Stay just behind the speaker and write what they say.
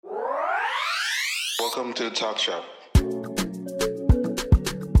Welcome to the Talk Shop.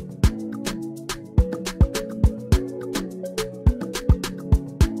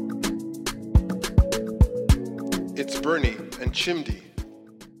 It's Bernie and Chimdi.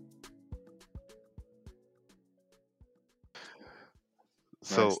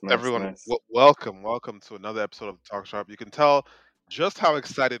 So Nice. everyone, welcome to another episode of Talk Shop. You can tell just how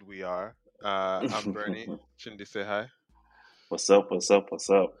excited we are. I'm Bernie. Chindi, say hi. What's up?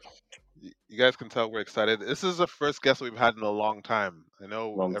 You guys can tell we're excited. This is the first guest we've had in a long time. I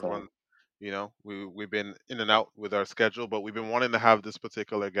know Long everyone, time. we've been in and out with our schedule, but we've been wanting to have this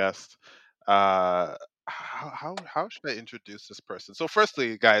particular guest. Uh, how should I introduce this person? So,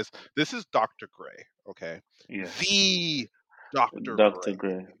 firstly, guys, this is Dr. Gray. Okay, Yes. the Dr. Dr.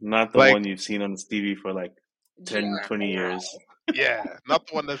 Gray. Gray. Not the Like, one you've seen on the TV for like 10, 20 years. yeah, not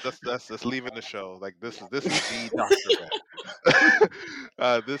the one that's leaving the show. Like this is the Dr.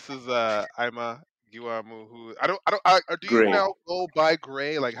 Gray. This is Ima Giwamu, who do you Gray. now go by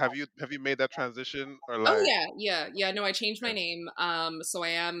Gray? Like have you made that transition or Oh like yeah. No, I changed my name. So I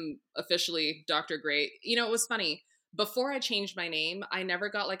am officially Dr. Great. You know, it was funny. Before I changed my name, I never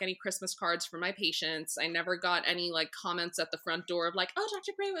got like any Christmas cards from my patients. I never got any like comments at the front door of like, "Oh,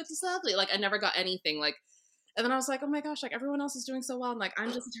 Dr. Gray, this is lovely." Like I never got anything like. And then I was like, "Oh my gosh, like everyone else is doing so well." And like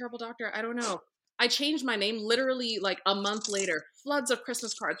I'm just a terrible doctor. I don't know. I changed my name literally like a month later. Floods of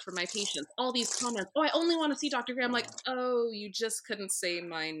Christmas cards from my patients. All these comments. "Oh, I only want to see Dr. Gray." I'm like, "Oh, you just couldn't say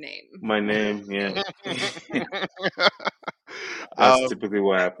my name." My name, yeah. um, That's typically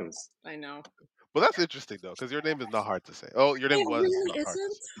what happens. I know. well, that's interesting though, because your name is not hard to say. Oh, your name It was really not hard to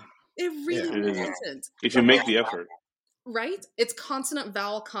isn't. say. It Yeah. really, It really isn't. isn't. If you make the effort. Right? It's consonant,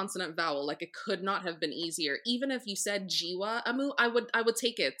 vowel. Like it could not have been easier. Even if you said Jiwa Amu, I would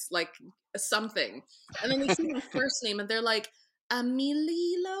take it like something. And then they see my first name and they're like,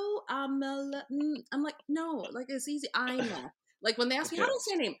 Amililo, Amel. I'm like, no, like it's easy. Ima. Like when they ask me how do I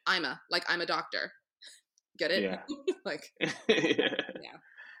say your name, Ima. Like I'm a doctor. Get it? Yeah. Like Yeah. yeah.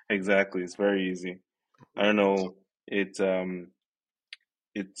 Exactly. It's very easy. I don't know. It's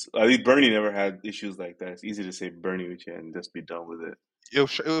at least Bernie never had issues like that. It's easy to say Bernie with you and just be done with it. It'll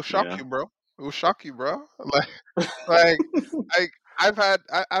shock Yeah. you, bro. It will shock you, bro. Like I've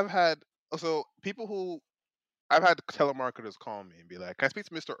had so people who I've had telemarketers call me and be like, "Can I speak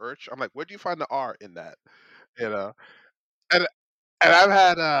to Mr. Urch?" I'm like, "Where do you find the R in that?" You know, and I've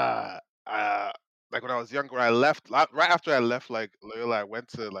had like when I was younger, I left right after I left like Loyola. I went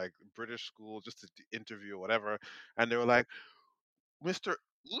to like British school just to interview or whatever, and they were like, "Mr.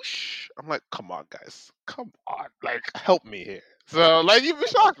 Oosh." I'm like, "Come on, guys, come on, like help me here." So like you'd be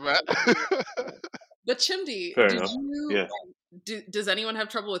shocked, man. But Chimdi, Fair did enough. you Yeah. does anyone have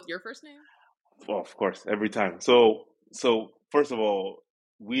trouble with your first name? Well, of course, every time. So first of all,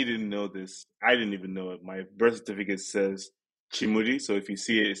 we didn't know this. I didn't even know it. My birth certificate says Chimudi. So if you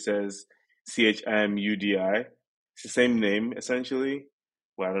see it, it says Chimudi. It's the same name essentially.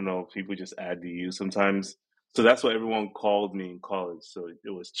 Well, I don't know. People just add the U sometimes. So that's what everyone called me in college. So it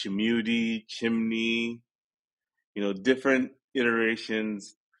was Chimudi, Chimney. Different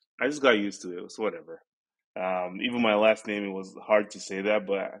iterations. I just got used to it. It's whatever. Even my last name, it was hard to say that,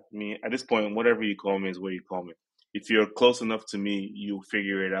 but I mean, at this point, whatever you call me is what you call me. If you're close enough to me, you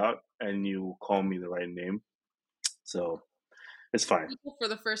figure it out and you call me the right name. So it's fine. People for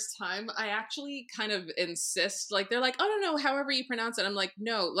the first time, I actually kind of insist. Like they're like, "Oh no, however you pronounce it." I'm like,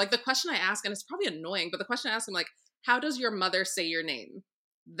 "No." Like the question I ask, and it's probably annoying, but the question I ask, I'm like, "How does your mother say your name?"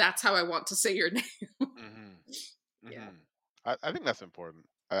 That's how I want to say your name. Mm-hmm. Yeah. I think that's important.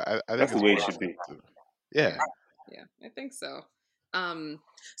 I think That's the it's way it important should be. too. Yeah. Yeah, I think so.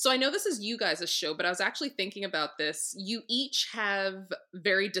 So I know this is you guys' show, but I was actually thinking about this. You each have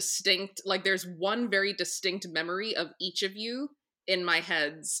very distinct, like there's one very distinct memory of each of you in my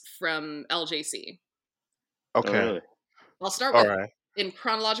heads from LJC. Oh, Okay. really? I'll start All with, right. in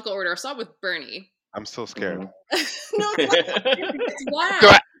chronological order, I'll start with Bernie. I'm so scared. Mhm. No, it's why Go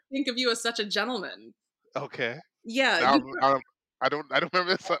I ahead. think of you as such a gentleman. Okay. Yeah, Now you I don't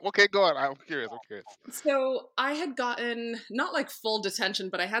remember this. Okay, go on. I'm curious. So I had gotten not like full detention,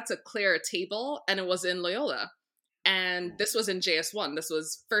 but I had to clear a table, and it was in Loyola, and this was in JS1. This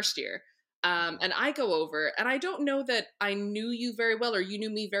was first year, and I go over, and I don't know that I knew you very well or you knew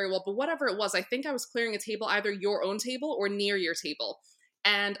me very well, but whatever it was, I think I was clearing a table, either your own table or near your table,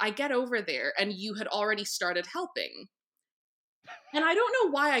 and I get over there, and you had already started helping, and I don't know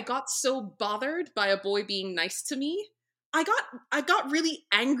why I got so bothered by a boy being nice to me. I got really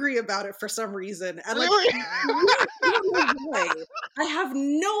angry about it for some reason. And like Really? I don't know why. I have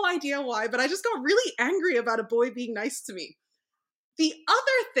no idea why, but I just got really angry about a boy being nice to me. The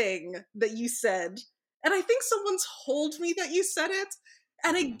other thing that you said And I think someone told me that you said it.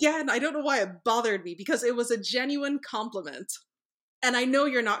 And again, I don't know why it bothered me because it was a genuine compliment. And I know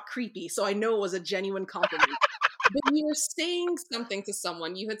you're not creepy, so I know it was a genuine compliment. But you were saying something to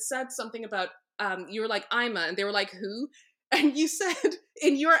someone. You had said something about, you were like, Ima, and they were like, who? And you said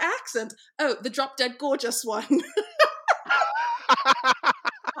in your accent, oh, the drop dead gorgeous one.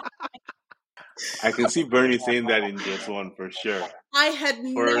 I can see Bernie saying that in JS1 for sure. I had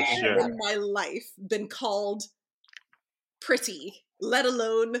For never sure. in my life been called pretty, let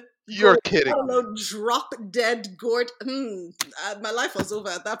alone You're gorgeous, kidding let me. alone drop dead gorgeous. My life was over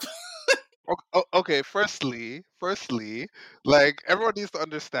at that point. Okay, firstly, like everyone needs to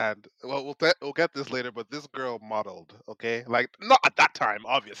understand. Well, we'll get this later, but this girl modeled. Okay, like not at that time,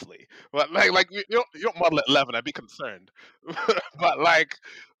 obviously, but like you don't model at 11. I'd be concerned. But like,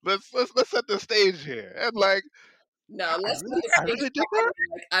 let's set the stage here. And like, No, I let's put really the I stage really did that. properly.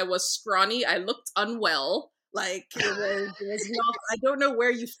 Like, I was scrawny. I looked unwell. Like it was not. I don't know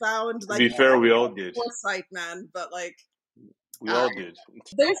where you found To like be fair, we all did. foresight, man. But like We all did.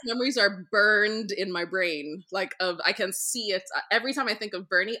 those memories are burned in my brain. Like I can see it every time I think of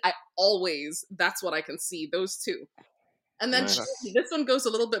Bernie. That's what I can see. Those two, and then Nice. this one goes a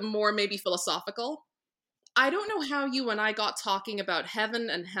little bit more maybe philosophical. I don't know how you and I got talking about heaven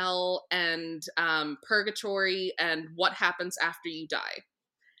and hell and purgatory and what happens after you die.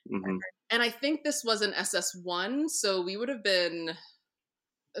 Mhm. And I think this was an SS1, so we would have been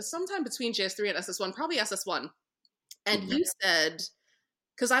sometime between JS3 and SS1, probably SS1. And you said,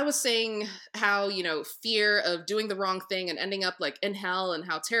 because I was saying how, fear of doing the wrong thing and ending up like in hell and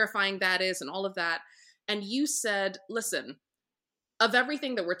how terrifying that is and all of that. And you said, listen, of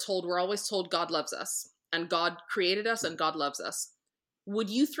everything that we're told, we're always told God loves us and God created us and God loves us. Would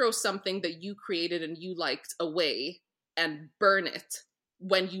you throw something that you created and you liked away and burn it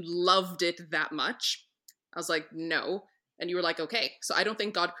when you loved it that much? I was like, no. And you were like, okay. So I don't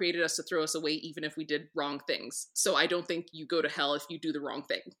think God created us to throw us away even if we did wrong things. So I don't think you go to hell if you do the wrong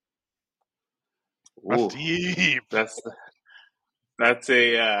thing. That's Ooh, deep. that's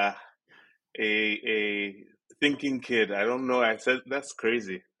a thinking kid. I don't know. I said that's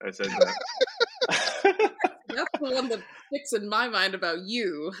crazy. I said that. That's the one that sticks in my mind about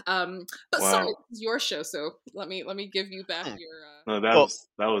you. But Wow. sorry, this is your show, so let me give you back your. No, Well,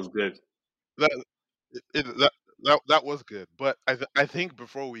 that was good. that that was good, but I think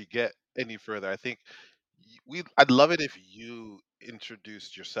before we get any further, I think I'd love it if you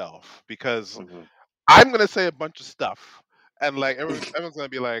introduced yourself because Mhm. I'm gonna say a bunch of stuff, and like everyone's gonna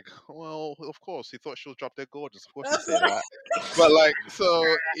be like, "Well, of course, he thought she was drop dead gorgeous. Of course, he'd That's say what that." But like, so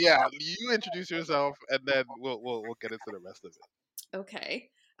yeah, you introduce yourself, and then we'll get into the rest of it. Okay.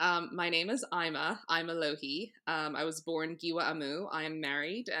 My name is Ima. I'm Alohi. I was born Giwa Amu. I am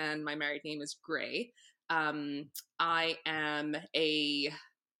married, and my married name is Gray. I am a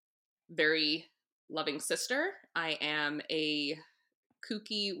very loving sister. I am a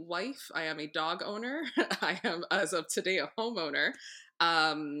kooky wife. I am a dog owner. I am, as of today, a homeowner.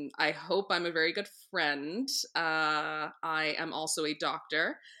 I hope I'm a very good friend. I am also a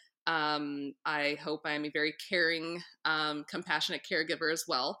doctor. I hope I am a very caring, compassionate caregiver as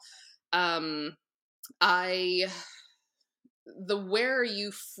well. The where are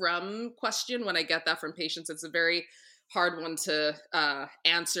you from question, when I get that from patients, it's a very hard one to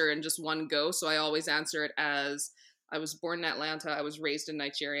answer in just one go. So I always answer it as I was born in Atlanta, I was raised in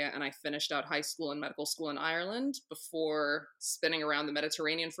Nigeria, and I finished out high school and medical school in Ireland before spinning around the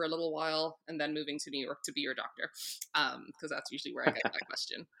Mediterranean for a little while and then moving to New York to be your doctor, because that's usually where I get that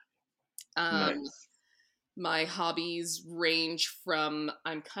question. Nice. My hobbies range from,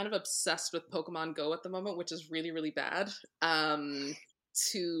 I'm kind of obsessed with Pokemon Go at the moment, which is really, really bad,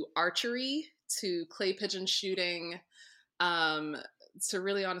 to archery, to clay pigeon shooting, to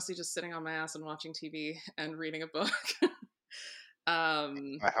really honestly just sitting on my ass and watching TV and reading a book.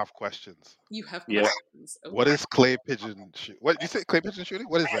 I have questions. You have Yeah. questions. Oh, What is clay pigeon shoot? What you say? Clay pigeon shooting?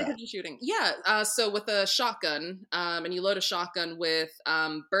 What is clay that? pigeon shooting? Yeah. So with a shotgun, and you load a shotgun with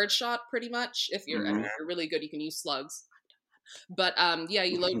birdshot, pretty much. If you're really good, you can use slugs. But yeah,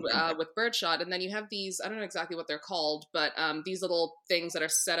 you load with birdshot, and then you have these, I don't know exactly what they're called, but these little things that are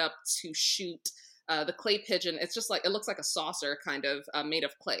set up to shoot the clay pigeon. It's just like, it looks like a saucer kind of made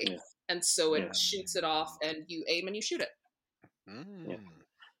of clay. Yeah. And so it Yeah. shoots it off, and you aim and you shoot it. Mm.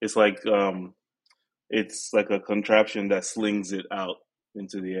 It's like a contraption that slings it out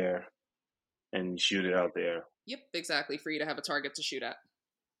into the air and you shoot it out there. Yep, exactly, for you to have a target to shoot at.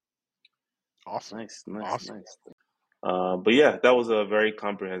 Awesome. Nice. Awesome. But yeah, that was a very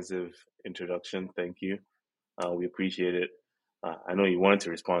comprehensive introduction. Thank you. We appreciate it. I know you wanted to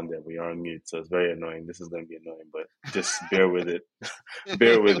respond there, but you're on mute, so it's very annoying. This is going to be annoying, but just bear with it.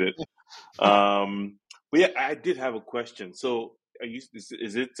 Bear with it. But yeah, I did have a question. So, is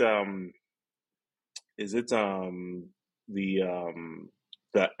it the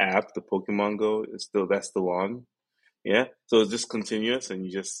app, the Pokemon Go, is still on? Yeah. So it's just continuous, and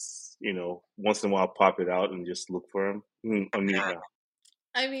you just once in a while pop it out and just look for them. Unmute now.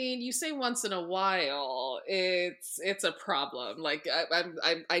 I mean, you say once in a while, it's a problem. Like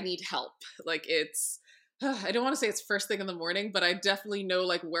I need help. Like it's I don't want to say it's first thing in the morning, but I definitely know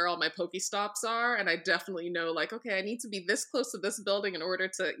like where all my Pokestops are, and I definitely know like, okay, I need to be this close to this building in order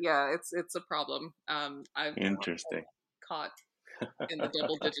to. Yeah, it's a problem. I've Interesting. caught in the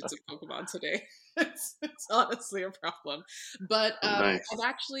double digits of Pokemon today. It's honestly a problem. But Nice.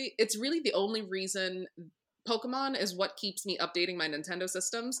 it's really the only reason. Pokemon is what keeps me updating my Nintendo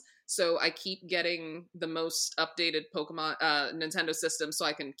systems. So I keep getting the most updated Pokemon Nintendo system so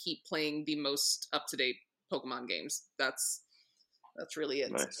I can keep playing the most up-to-date Pokemon games. That's really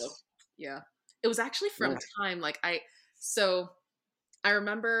it. Nice. So, yeah. It was actually from Nice. time like I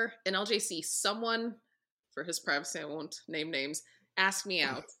remember in LJC someone, for his privacy I won't name names, asked me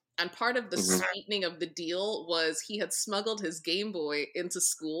out. And part of the sweetening of the deal was he had smuggled his Game Boy into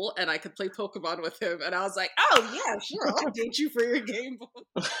school and I could play Pokemon with him. And I was like, oh, yeah, sure, I'll date you for your Game Boy.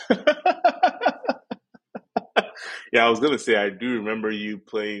 Yeah, I was going to say, I do remember you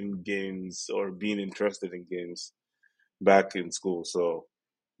playing games or being interested in games back in school. So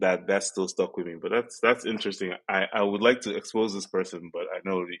that still stuck with me. But that's interesting. I would like to expose this person, but I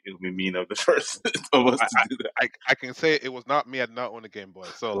know it would be mean of the first of us to do that. I can say it was not me. I did not own a Game Boy,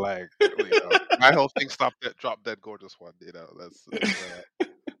 so like my whole thing dropped dead gorgeous one. That's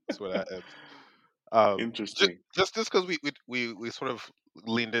where that ends. Interesting. Just because we sort of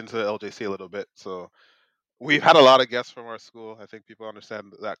leaned into LJC a little bit, so we've had a lot of guests from our school. I think people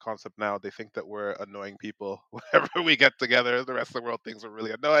understand that concept now. They think that we're annoying people whenever we get together. The rest of the world thinks we're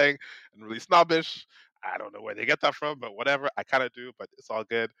really annoying and really snobbish. I don't know where they get that from, but whatever. I kind of do, but it's all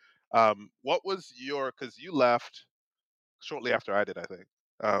good. What was because you left shortly after I did, I think.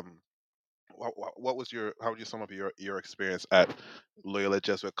 What was how would you sum up your experience at Loyola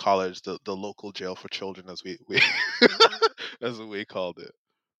Jesuit College, the local jail for children, as we as we called it?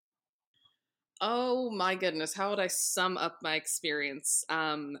 Oh my goodness, how would I sum up my experience?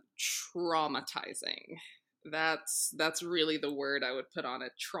 Traumatizing. That's really the word I would put on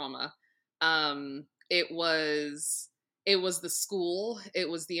it. Trauma. It was the school, it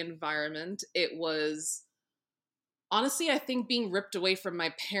was the environment, it was honestly, I think being ripped away from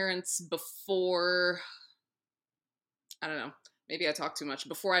my parents before, I don't know, maybe I talk too much,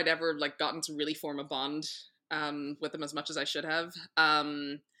 before I'd ever like gotten to really form a bond with them as much as I should have.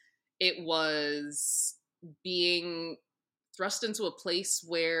 It was being thrust into a place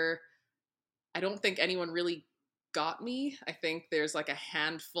where I don't think anyone really got me. I think there's like a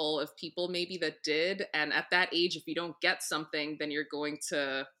handful of people maybe that did. And at that age, if you don't get something, then you're going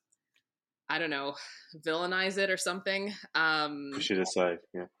to, I don't know, villainize it or something. Push it aside.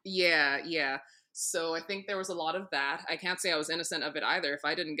 Yeah. Yeah. So I think there was a lot of that. I can't say I was innocent of it either. If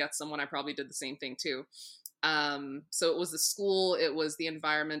I didn't get someone, I probably did the same thing too. So it was the school, it was the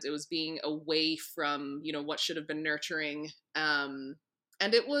environment, it was being away from, what should have been nurturing. And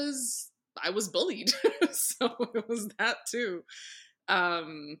I was bullied. So it was that too.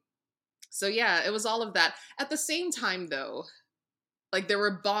 So yeah, it was all of that. At the same time though, like there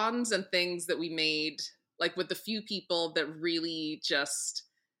were bonds and things that we made, like with the few people that really just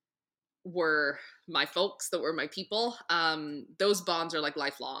were my folks, that were my people. Those bonds are like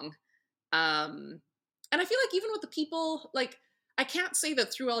lifelong. And I feel like even with the people, like, I can't say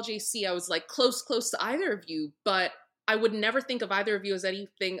that through LJC I was like close to either of you, but I would never think of either of you as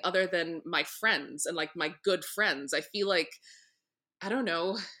anything other than my friends and like my good friends. I feel like, I don't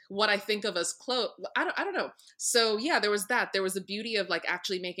know what I think of as close. I don't know. So yeah, there was that. There was the beauty of like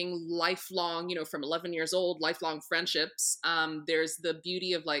actually making lifelong, from 11 years old, lifelong friendships. There's the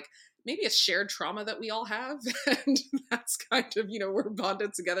beauty of like, maybe a shared trauma that we all have. And that's kind of, we're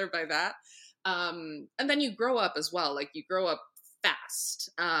bonded together by that. And then you grow up as well. Like you grow up fast.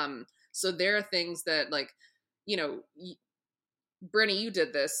 So there are things that like, Bernie, you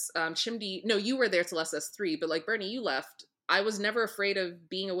did this. Chimdi, no, you were there till SS3, but like Bernie, you left. I was never afraid of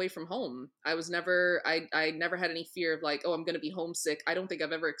being away from home. I never had any fear of like, oh, I'm going to be homesick. I don't think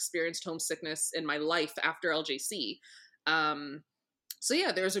I've ever experienced homesickness in my life after LJC. So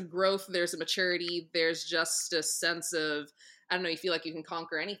yeah, there's a growth, there's a maturity, there's just a sense of, I don't know, you feel like you can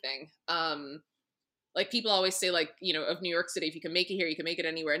conquer anything. Like people always say, like, of New York City, if you can make it here, you can make it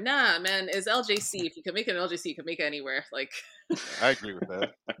anywhere. Nah, man, is LJC. If you can make it in LJC, you can make it anywhere. Like, I agree with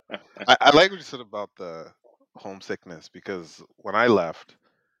that. I like what you said about the homesickness, because when I left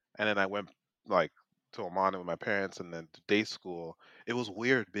and then I went like to Oman with my parents and then to day school, it was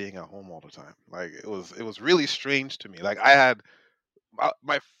weird being at home all the time. Like it was really strange to me. Like I had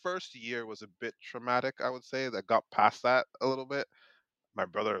my first year was a bit traumatic, I would say. That got past that a little bit. My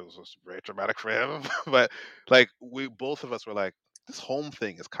brother, it was very traumatic for him, but like we both of us were like, this home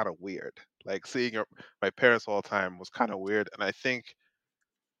thing is kind of weird. Like seeing my parents all the time was kind of weird, and I think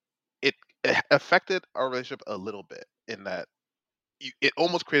it affected our relationship a little bit in that it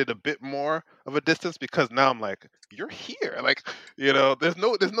almost created a bit more of a distance, because now I'm like, you're here, like, there's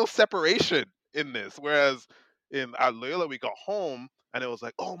no separation in this. Whereas in Loyola, we got home and it was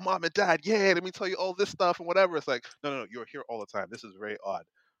like, oh, mom and dad, yeah, let me tell you all this stuff and whatever. It's like, no, no, no, you're here all the time. This is very odd.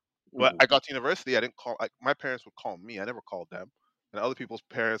 But Mhm. I got to university, I didn't call, like, my parents would call me. I never called them. And other people's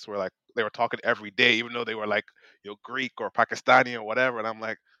parents were like, they were talking every day, even though they were like, Greek or Pakistani or whatever. And I'm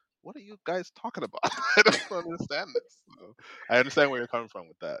like, what are you guys talking about? I don't understand this. So I understand where you're coming from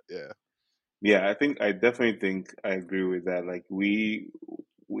with that. Yeah. Yeah, I definitely think I agree with that. Like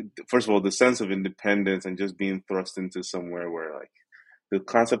first of all, the sense of independence and just being thrust into somewhere where like the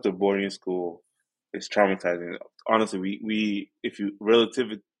concept of boarding school is traumatizing. Honestly, we if you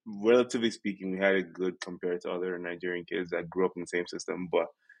relatively speaking, we had it good compared to other Nigerian kids that grew up in the same system, but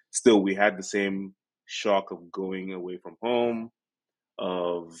still we had the same shock of going away from home,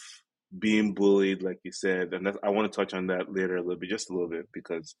 of being bullied, like you said, and I want to touch on that later a little bit, just a little bit,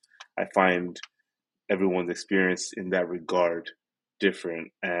 because I find everyone's experience in that regard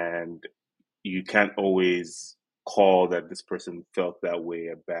different, and you can't always call that this person felt that way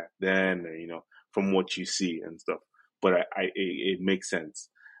back then, or from what you see and stuff. But it makes sense.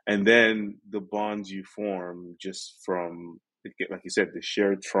 And then the bonds you form just from, like you said, the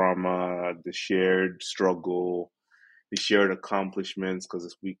shared trauma, the shared struggle, the shared accomplishments,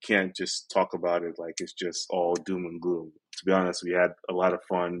 because we can't just talk about it like it's just all doom and gloom. To be honest, we had a lot of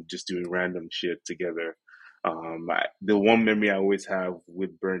fun just doing random shit together. The one memory I always have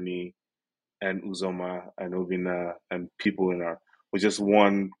with Bernie and Uzoma and Ovina and people in our was just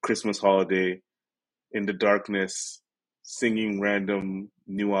one Christmas holiday in the darkness, singing random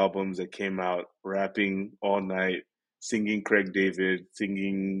new albums that came out, rapping all night, singing Craig David,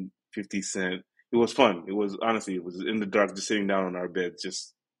 singing 50 Cent. It was fun. It was honestly, it was in the dark, just sitting down on our beds,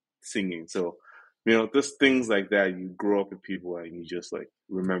 just singing. So, just things like that. You grow up with people and you just like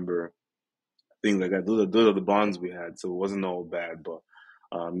remember things like that. Those are the bonds we had. So it wasn't all bad, but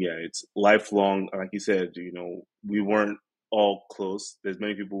yeah, it's lifelong. Like you said, we weren't all close. There's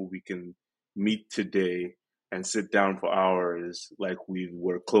many people we can meet today and sit down for hours like we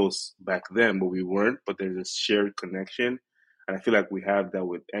were close back then, but we weren't. But there's a shared connection. And I feel like we have that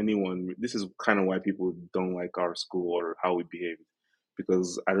with anyone. This is kind of why people don't like our school or how we behave.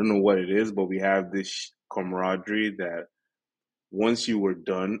 Because I don't know what it is, but we have this camaraderie that once you were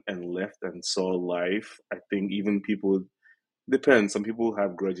done and left and saw life, I think even people, depends. Some people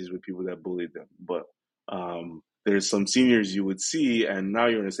have grudges with people that bullied them, but there's some seniors you would see, and now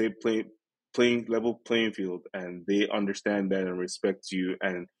you're in the same playing level playing field, and they understand that and respect you,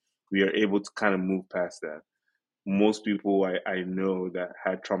 and we are able to kind of move past that. Most people I know that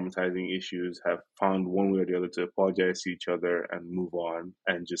had traumatizing issues have found one way or the other to apologize to each other and move on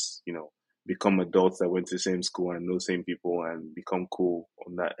and just, become adults that went to the same school and know the same people and become cool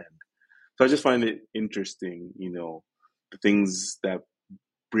on that end. So I just find it interesting, the things that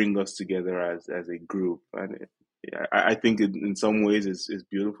bring us together as a group. And I think in some ways it's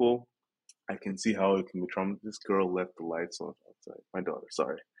beautiful. I can see how it can be traumatizing. This girl left the lights on outside. My daughter,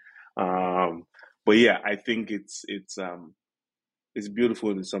 sorry. Um, but yeah, I think it's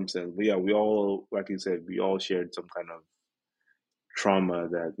beautiful in some sense. But yeah, we all, like you said, we all shared some kind of trauma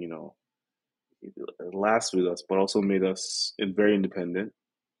that it lasts with us, but also made us very independent.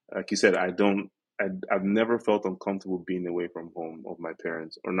 Like you said, I've never felt uncomfortable being away from home of my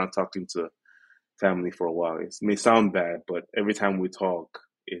parents or not talking to family for a while. It may sound bad, but every time we talk,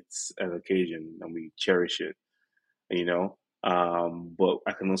 it's an occasion and we cherish it, you know. But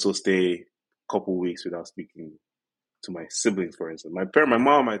I can also stay a couple weeks without speaking to my siblings, for instance. My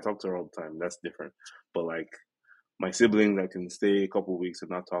mom, I talk to her all the time. That's different. But like my siblings, I can stay a couple weeks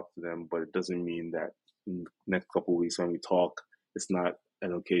and not talk to them. But it doesn't mean that in the next couple weeks when we talk, it's not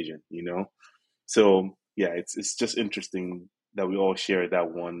an occasion, you know. So yeah, it's just interesting that we all share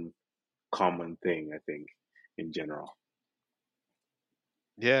that one common thing. I think in general,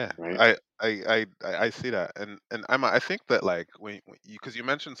 Yeah, right? I see that, and I think that like when you because you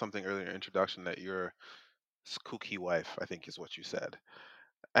mentioned something earlier in your introduction that your kooky wife, I think is what you said,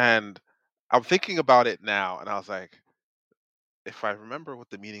 and I'm thinking about it now, and I was like, if I remember what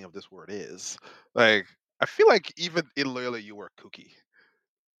the meaning of this word is, like I feel like even in Loyola you were kooky.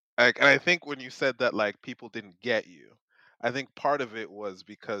 Like, and I think when you said that like people didn't get you, I think part of it was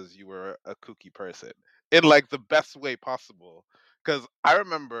because you were a kooky person in like the best way possible. Because I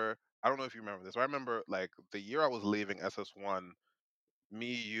remember, I don't know if you remember this, but I remember like the year I was leaving SS1, me,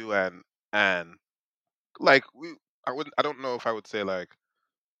 you, and Anne, like I wouldn't, I don't know if I would say like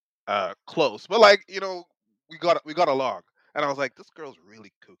close, but like we got along, and I was like, this girl's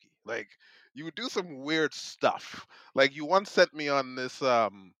really kooky. Like, you would do some weird stuff. Like, you once sent me on this I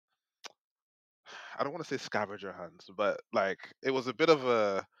don't want to say scavenger hunt, but like it was kind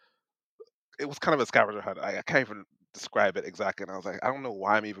of a scavenger hunt. I can't even describe it exactly. And I was like, I don't know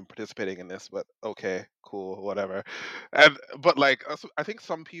why I'm even participating in this, but okay, cool, whatever. And but like I think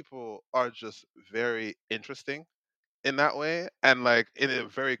some people are just very interesting in that way, and like in a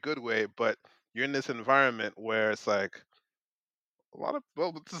very good way. But you're in this environment where it's like a lot of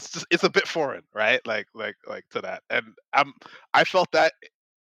well, it's a bit foreign, right? Like to that, and I felt that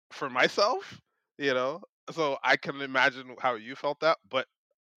for myself, you know. So I can imagine how you felt that, but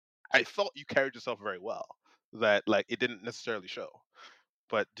I felt you carried yourself very well. That like it didn't necessarily show.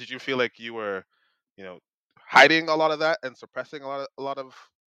 But did you feel like you were, you know, hiding a lot of that and suppressing a lot of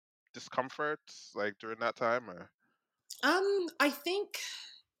discomfort like during that time, or? I think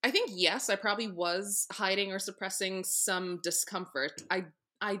yes, I probably was hiding or suppressing some discomfort.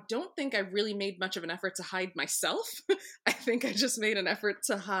 I don't think I really made much of an effort to hide myself. I think I just made an effort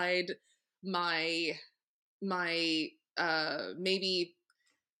to hide my maybe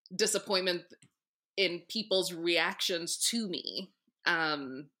disappointment in people's reactions to me.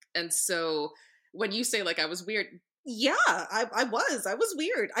 And so when you say like I was weird, yeah, I was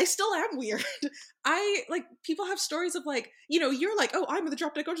weird. I still am weird. I like people have stories of like, you're like, oh, I'm the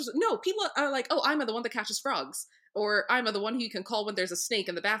drop dead gorgeous. No, people are like, oh, I'm the one that catches frogs, or I'm the one who you can call when there's a snake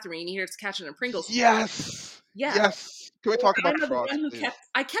in the bathroom and you hear it's catching a Pringles. Yes. Yeah. Yes. Can we talk about I'm the frogs, one who please?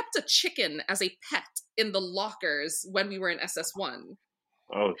 I kept a chicken as a pet in the lockers when we were in SS1.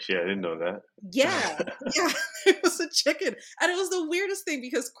 Oh shit! I didn't know that. Yeah, yeah, it was a chicken, and it was the weirdest thing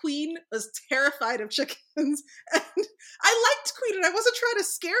because Queen was terrified of chickens, and I liked Queen, and I wasn't trying to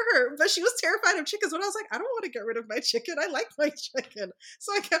scare her, but she was terrified of chickens. But I was like, I don't want to get rid of my chicken. I like my chicken,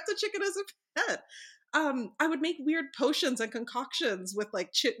 so I kept the chicken as a pet. I would make weird potions and concoctions with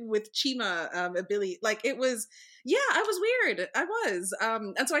like with Chima ability. Like it was, yeah, I was weird. I was,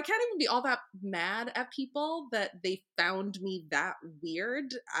 and so I can't even be all that mad at people that they found me that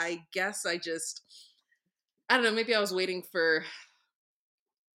weird. I guess I don't know. Maybe I was waiting for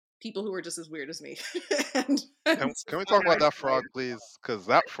people who were just as weird as me. Can we talk about that frog, please? Because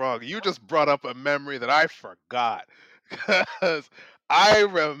that frog, you just brought up a memory that I forgot. Because I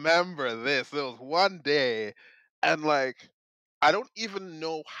remember this. There was one day, and like, I don't even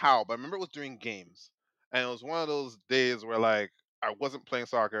know how, but I remember it was during games. And it was one of those days where like I wasn't playing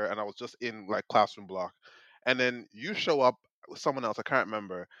soccer and I was just in like classroom block. And then you show up with someone else, I can't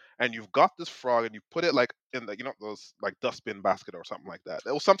remember, and you've got this frog and you put it like in the those like dustbin basket or something like that.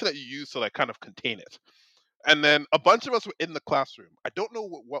 It was something that you used to like kind of contain it. And then a bunch of us were in the classroom. I don't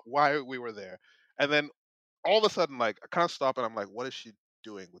know why we were there. And then all of a sudden, like I kind of stop and I'm like, what is she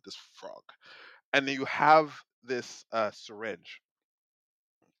doing with this frog? And then you have this syringe.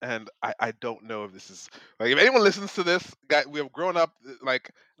 And I don't know if this is like if anyone listens to this, guy, we have grown up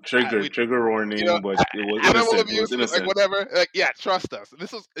like we Trigger warning, but it was animal innocent. It abuse, was like innocent. whatever. Like, yeah, trust us.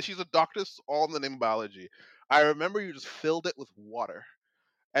 She's a doctor, all in the name of biology. I remember you just filled it with water,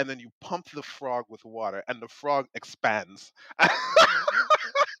 and then you pump the frog with water, and the frog expands.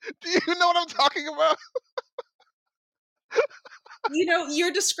 Do you know what I'm talking about?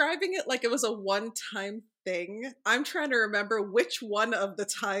 You're describing it like it was a one-time thing. I'm trying to remember which one of the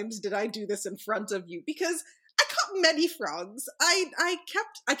times did I do this in front of you, because I caught many frogs. I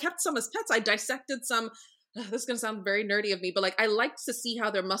kept some as pets. I dissected some. This is gonna sound very nerdy of me, but like I liked to see how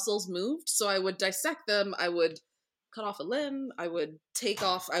their muscles moved, so I would dissect them. I would cut off a limb. I would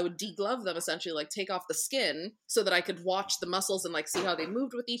deglove them, essentially, like take off the skin so that I could watch the muscles and like see how they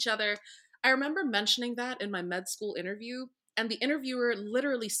moved with each other. I remember mentioning that in my med school interview, and the interviewer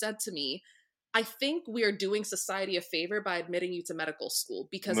literally said to me, I think we are doing society a favor by admitting you to medical school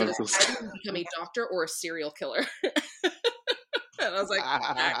because it is either you become a doctor or a serial killer. And I was like,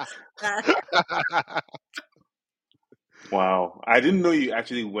 Wow, I didn't know you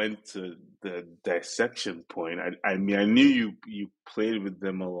actually went to the dissection point. I mean, I knew you played with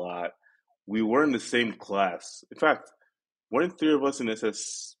them a lot, we were in the same class. In fact, weren't three of us in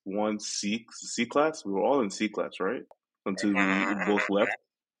SS1 C class? We were all in C class, right? Until we both left.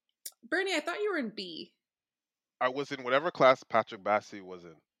 Bernie, I thought you were in B. I was in whatever class Patrick Bassi was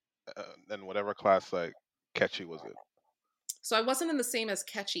in, and whatever class like Ketchy was in. So I wasn't in the same as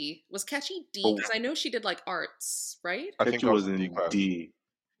Ketchy. Was Ketchy D? Oh. Because I know she did like arts, right? I think Ketchy I was in D in class. D.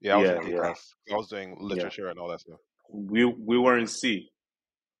 Yeah, I was Yeah, in D yeah. class. I was doing literature and all that stuff. We were in C.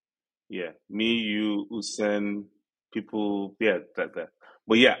 Yeah, me, you, Usen, people. Yeah, that.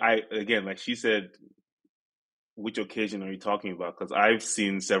 But yeah, again, like she said, which occasion are you talking about? Because I've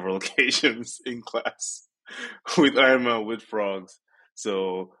seen several occasions in class with Irma, with frogs.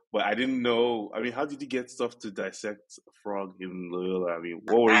 So, but I didn't know. I mean, how did you get stuff to dissect a frog in Loyola? I mean,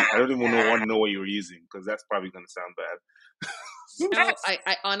 what were you? I don't even want to know what you were using, because that's probably going to sound bad. No,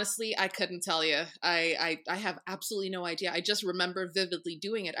 I honestly, I couldn't tell you. I have absolutely no idea. I just remember vividly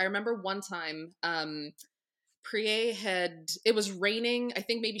doing it. I remember one time, Priye it was raining. I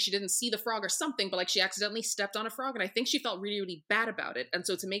think maybe she didn't see the frog or something, but like she accidentally stepped on a frog, and I think she felt really, really bad about it. And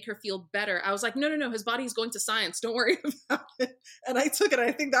so to make her feel better, I was like, no, his body's going to science. Don't worry about it. And I took it.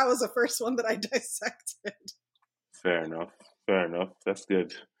 I think that was the first one that I dissected. Fair enough. That's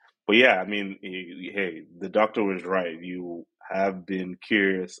good. But yeah, I mean, hey, the doctor was right. You have been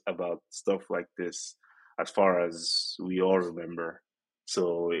curious about stuff like this as far as we all remember.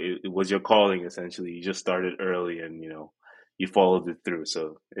 So it was your calling, essentially. You just started early and, you followed it through.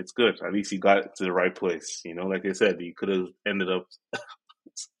 So it's good. At least you got to the right place. Like I said, you could have ended up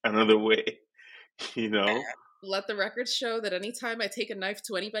another way, Let the records show that anytime I take a knife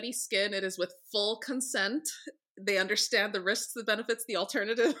to anybody's skin, it is with full consent. They understand the risks, the benefits, the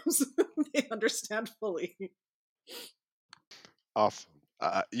alternatives. They understand fully. Awesome.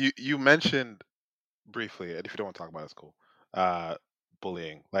 You mentioned briefly, and if you don't want to talk about it, it's cool.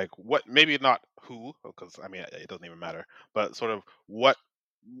 Bullying, like what? Maybe not who, because I mean it doesn't even matter. But sort of what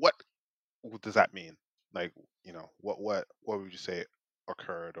does that mean? Like what would you say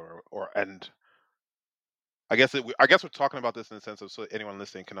occurred or and I guess we're talking about this in the sense of so anyone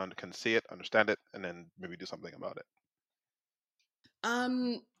listening can see it, understand it, and then maybe do something about it.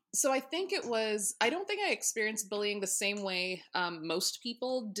 So I think I don't think I experienced bullying the same way most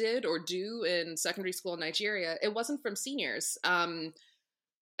people did or do in secondary school in Nigeria. It wasn't from seniors.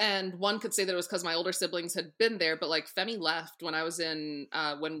 And one could say that it was because my older siblings had been there, but like Femi left when I was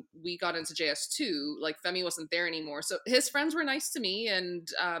when we got into JS2, like Femi wasn't there anymore. So his friends were nice to me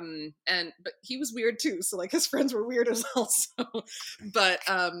but he was weird too. So like his friends were weird as well. But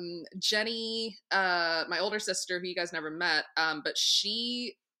Jenny, my older sister, who you guys never met, but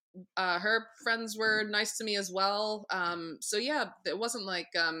her friends were nice to me as well. So yeah, it wasn't like,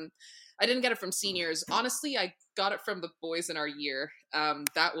 I didn't get it from seniors. Honestly, I got it from the boys in our year.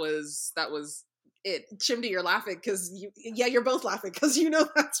 That was it. Chimdi, you're laughing because you're both laughing because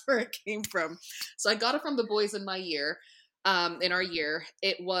that's where it came from. So I got it from the boys in my year, in our year.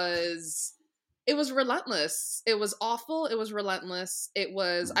 It was relentless. It was awful. It was relentless. I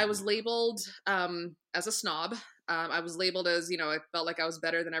was labeled as a snob. I was labeled as, I felt like I was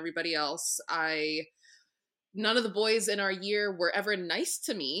better than everybody else. None of the boys in our year were ever nice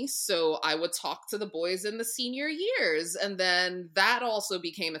to me, so I would talk to the boys in the senior years. And then that also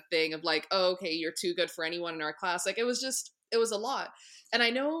became a thing of like, oh, okay, you're too good for anyone in our class. Like, it was a lot. And I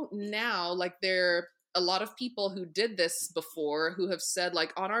know now, like, there are a lot of people who did this before who have said,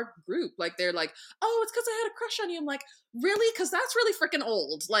 like, on our group, like, they're like, oh, it's because I had a crush on you. I'm like, really? Because that's really freaking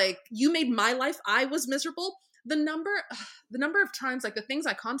old. Like, you made my life, I was miserable. The number of times, like the things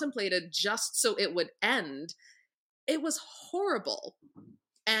I contemplated just so it would end, it was horrible.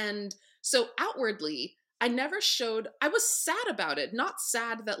 And so outwardly, I was sad about it. Not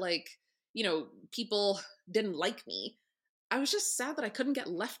sad that like, people didn't like me. I was just sad that I couldn't get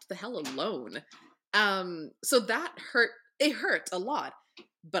left the hell alone. So that hurt. It hurt a lot,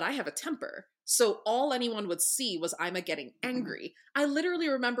 but I have a temper. So all anyone would see was I'm getting angry. I literally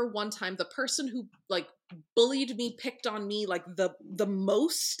remember one time the person who like bullied me, picked on me like the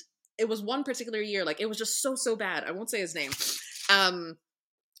most. It was one particular year. Like it was just so bad. I won't say his name.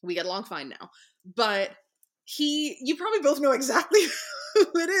 We get along fine now, but you probably both know exactly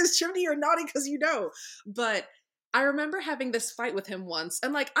who it is. Chimney, you're nodding because but I remember having this fight with him once,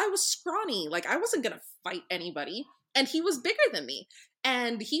 and like I was scrawny, like I wasn't gonna fight anybody, and he was bigger than me.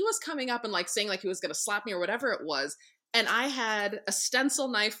 And he was coming up and like saying like he was going to slap me or whatever it was. And I had a stencil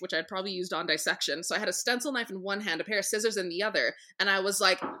knife, which I'd probably used on dissection. So I had a stencil knife in one hand, a pair of scissors in the other. And I was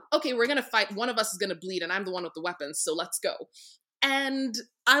like, okay, we're going to fight. One of us is going to bleed and I'm the one with the weapons. So let's go. And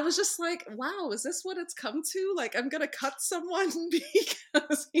I was just like, wow, is this what it's come to? Like, I'm going to cut someone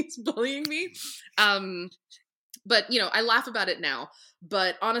because he boys bullying me. But I laugh about it now.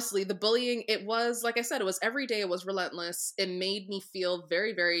 But honestly, the bullying, it was, like I said, it was every day. It was relentless. It made me feel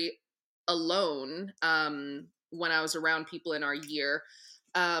very, very alone when I was around people in our year.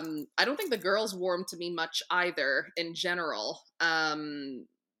 I don't think the girls warmed to me much either in general. The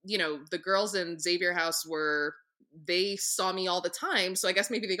girls in Xavier House they saw me all the time. So I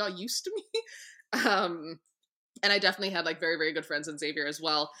guess maybe they got used to me. And I definitely had like very, very good friends in Xavier as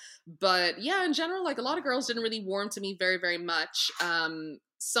well. But yeah, in general, like a lot of girls didn't really warm to me very, very much.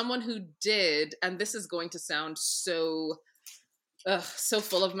 Someone who did, and this is going to sound so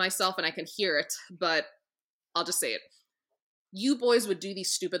full of myself and I can hear it, but I'll just say it. You boys would do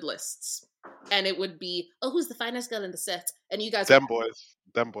these stupid lists. And it would be, oh, who's the finest girl in the set? And you guys Them boys.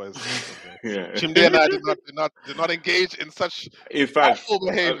 Yeah. Chimdi and I did not engage in such In fact, awful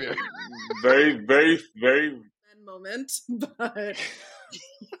behavior. very, very, very moment, but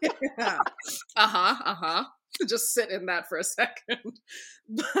yeah. Just sit in that for a second.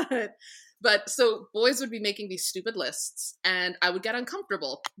 But so boys would be making these stupid lists and I would get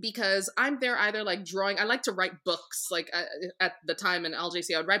uncomfortable because I'm there either like drawing. I like to write books, like at the time in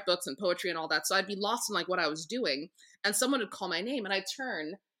LJC, I would write books and poetry and all that. So I'd be lost in like what I was doing and someone would call my name and I'd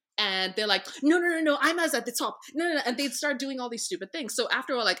turn and they're like, no, I'm as at the top. No. And they'd start doing all these stupid things. So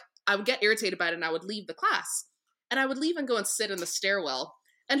after a while, like I would get irritated by it and I would leave the class and I would leave and go and sit in the stairwell.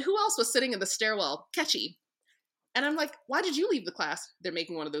 And who else was sitting in the stairwell? Ketchy. And I'm like, why did you leave the class? They're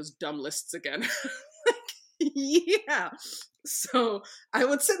making one of those dumb lists again. Yeah. So I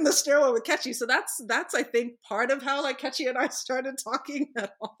would sit in the stairwell with Ketchy. So that's I think part of how like Ketchy and I started talking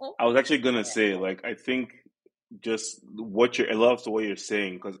at all. I was actually gonna say, like, I think just I love what you're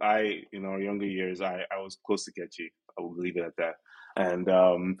saying because in our younger years, I was close to Ketchy. I will leave it at that. And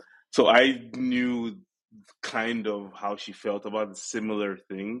so I knew kind of how she felt about similar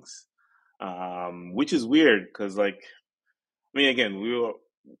things. Which is weird because, like, I mean, again,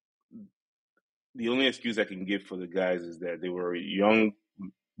 the only excuse I can give for the guys is that they were young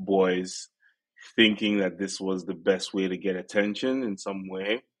boys thinking that this was the best way to get attention in some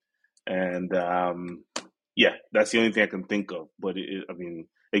way. And yeah, that's the only thing I can think of. But I mean,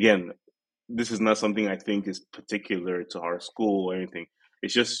 again, this is not something I think is particular to our school or anything.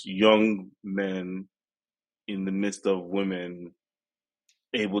 It's just young men in the midst of women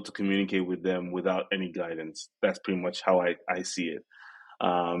able to communicate with them without any guidance. That's pretty much how I see it.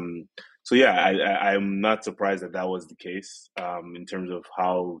 So yeah, I'm not surprised that was the case in terms of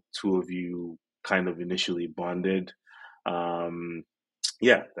how two of you kind of initially bonded.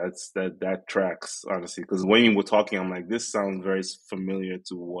 Yeah, that tracks, honestly, because when you were talking, I'm like, this sounds very familiar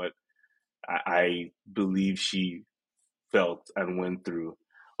to what I believe she felt and went through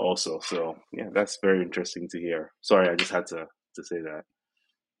also. So yeah, that's very interesting to hear. Sorry, I just had to say that.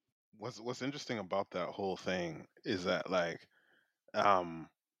 What's interesting about that whole thing is that like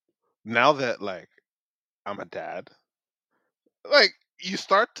now that like I'm a dad, like you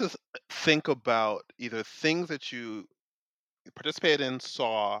start to think about either things that you participated in,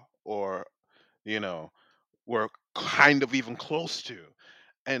 saw, or were kind of even close to,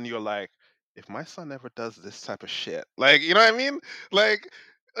 and you're like, if my son ever does this type of shit, like, you know what I mean, like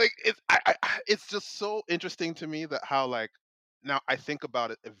it's just so interesting to me that how like now I think about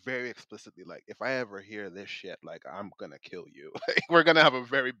it very explicitly, like if I ever hear this shit, like I'm gonna kill you. Like, we're gonna have a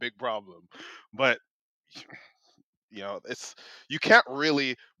very big problem. But it's, you can't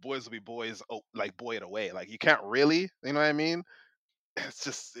really, boys will be boys, like boy it away, like you can't really, you know what I mean. It's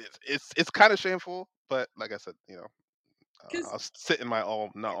just it's kind of shameful, but like I said, I'll sit in my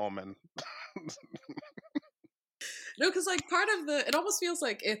not almond. No, because like it almost feels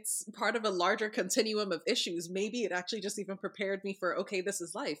like it's part of a larger continuum of issues. Maybe it actually just even prepared me for, okay, this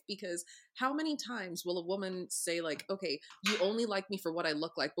is life. Because how many times will a woman say like, okay, you only like me for what I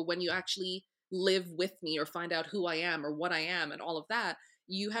look like, but when you actually live with me or find out who I am or what I am and all of that,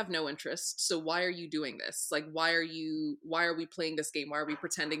 you have no interest. So why are you doing this? Like, why are we playing this game? Why are we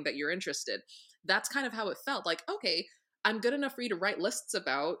pretending that you're interested? That's kind of how it felt. Like, okay, I'm good enough for you to write lists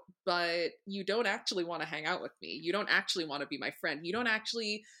about, but you don't actually want to hang out with me. You don't actually want to be my friend. You don't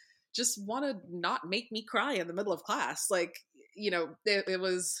actually just want to not make me cry in the middle of class. Like, it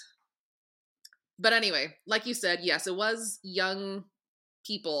was. But anyway, like you said, yes, it was young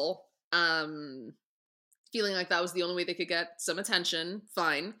people feeling like that was the only way they could get some attention.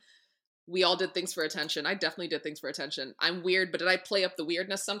 Fine. We all did things for attention. I definitely did things for attention. I'm weird, but did I play up the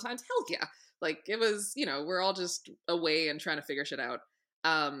weirdness sometimes? Hell yeah. Like, it was, we're all just away and trying to figure shit out.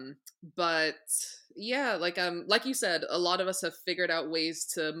 But yeah, like you said, a lot of us have figured out ways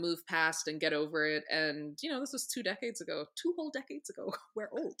to move past and get over it. And this was 2 decades ago, 2 whole decades ago. We're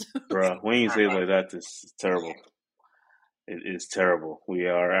old. Bruh, when you say it like that, it's terrible. It is terrible. We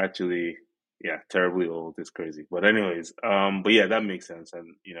are actually, yeah, terribly old. It's crazy. But anyways, but yeah, that makes sense.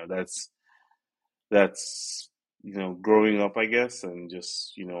 And that's growing up, I guess, and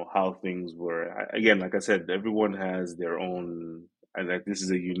just how things were. Again, like I said, everyone has their own, and like this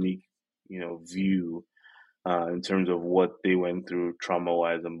is a unique view in terms of what they went through trauma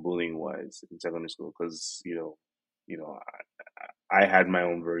wise and bullying wise in secondary school. Because I had my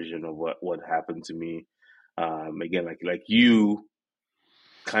own version of what happened to me. Again, like you,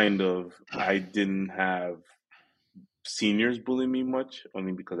 kind of, I didn't have seniors bully me much,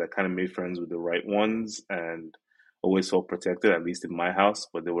 only because I kind of made friends with the right ones and always felt protected, at least in my house.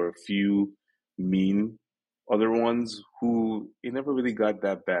 But there were a few mean other ones who it never really got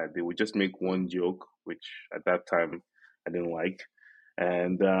that bad. They would just make one joke, which at that time I didn't like.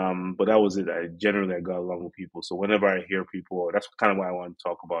 And but that was it. I got along with people. So whenever I hear people, that's kind of why I want to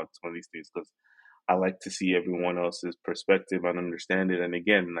talk about some of these things, because I like to see everyone else's perspective and understand it. And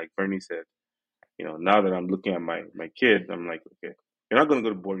again, like Bernie said, now that I'm looking at my kid, I'm like, okay, you're not going to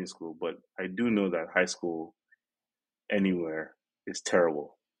go to boarding school, but I do know that high school anywhere is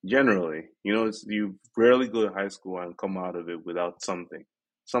terrible. Generally, you rarely go to high school and come out of it without something.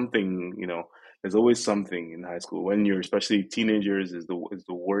 There's always something in high school. When you're, especially teenagers, is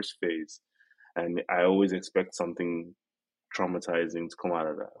the worst phase, and I always expect something traumatizing to come out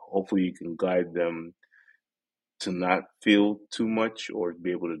of that. Hopefully, you can guide them to not feel too much or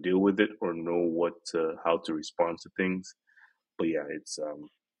be able to deal with it or know how to respond to things. But yeah,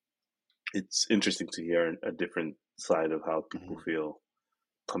 it's interesting to hear a different side of how people feel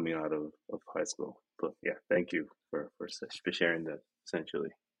coming out of high school. But yeah, thank you for sharing that. Essentially,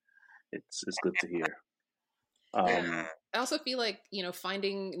 it's good to hear. I also feel like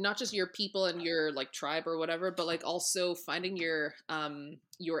finding not just your people and your like tribe or whatever, but like also finding your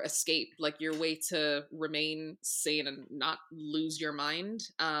escape, like your way to remain sane and not lose your mind.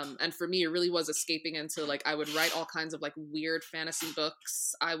 And for me, it really was escaping into, like, I would write all kinds of like weird fantasy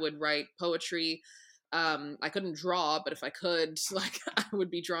books. I would write poetry. I couldn't draw, but if I could, like, I would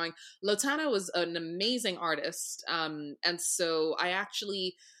be drawing. Lotana was an amazing artist, and so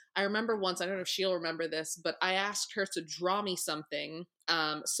I remember once, I don't know if she'll remember this, but I asked her to draw me something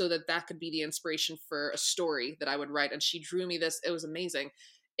so that could be the inspiration for a story that I would write. And she drew me this. It was amazing.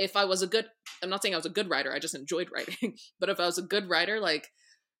 If I was I'm not saying I was a good writer, I just enjoyed writing. But if I was a good writer, like,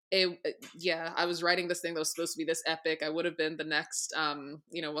 I was writing this thing that was supposed to be this epic. I would have been the next,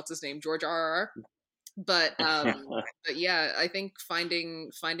 what's his name? George R.R. But yeah, I think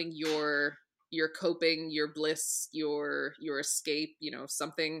finding your coping, your bliss, your escape,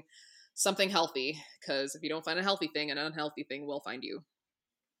 something healthy. Because if you don't find a healthy thing, an unhealthy thing will find you.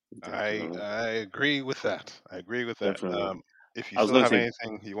 I agree with that. Definitely. If you still have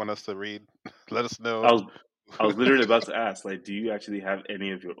anything you want us to read, let us know. I was literally about to ask, like, do you actually have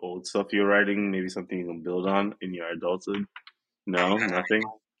any of your old stuff you're writing? Maybe something you can build on in your adulthood? No, nothing.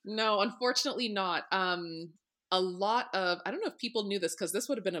 No, unfortunately not. A lot of, I don't know if people knew this because this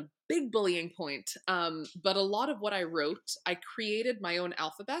would have been a big bullying point, but a lot of what I wrote, I created my own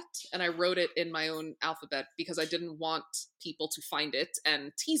alphabet and I wrote it in my own alphabet because I didn't want people to find it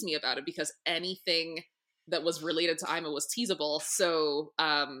and tease me about it, because anything that was related to Ima was teasable. So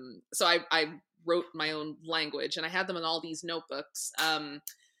I wrote my own language and I had them in all these notebooks. And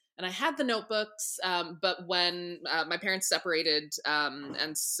I had the notebooks, but when my parents separated,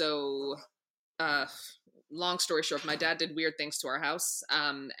 and so long story short, my dad did weird things to our house,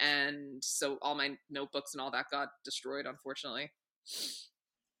 and so all my notebooks and all that got destroyed, unfortunately.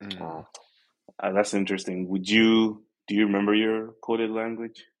 Oh, that's interesting. Do you remember your coded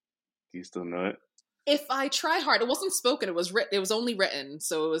language? Do you still know it? If I try hard, it wasn't spoken. It was written. It was only written,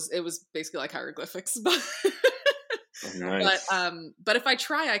 so it was basically like hieroglyphics. But oh, nice. But if I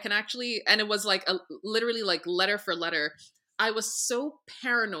try, I can actually. And it was like literally like letter for letter. I was so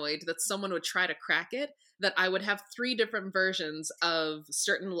paranoid that someone would try to crack it that I would have 3 different versions of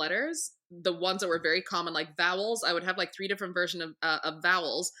certain letters. The ones that were very common, like vowels, I would have like 3 different versions of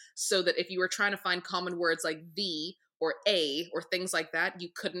vowels, so that if you were trying to find common words like V or A or things like that, you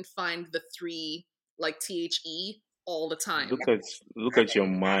couldn't find the 3 like THE all the time. Look at your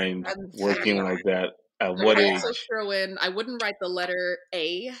mind working like that. At what age? Also throw in, I wouldn't write the letter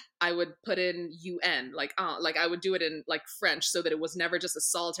A. I would put in UN, like I would do it in like French, so that it was never just a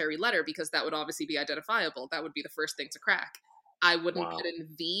solitary letter, because that would obviously be identifiable. That would be the first thing to crack. I wouldn't put in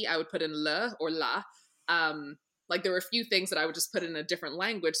V. I would put in le or la. Like there were a few things that I would just put in a different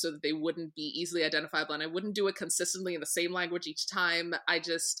language so that they wouldn't be easily identifiable, and I wouldn't do it consistently in the same language each time.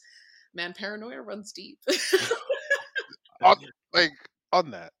 Man, paranoia runs deep. On, like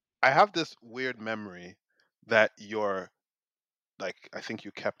on that, I have this weird memory that your like I think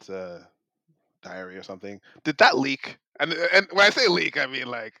you kept a diary or something. Did that leak? And when I say leak, I mean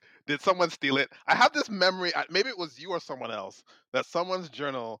like did someone steal it? I have this memory. Maybe it was you or someone else that someone's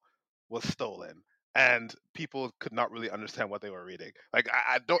journal was stolen. And people could not really understand what they were reading. Like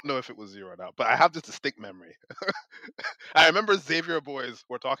I don't know if it was you or not, but I have this distinct memory. I remember Xavier boys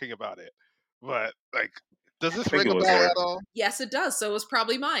were talking about it, but like, does I this think ring it a was bell her. at all? Yes, it does. So it was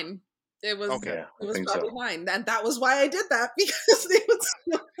probably mine. It was Okay. Yeah, I it was think probably so. mine, and that was why I did that, because they would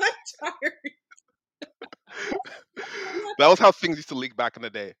steal my diary. That was how things used to leak back in the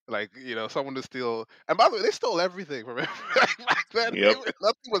day. Like, someone to steal. And by the way, they stole everything from everybody back then. Yep.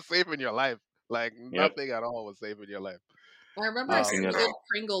 Nothing was safe in your life. Like, Yep. nothing at all was safe in your life. I remember I Nothing at smuggled all.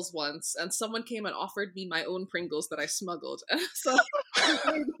 Pringles once, and someone came and offered me my own Pringles that I smuggled. So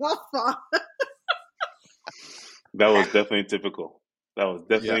That was definitely typical. That was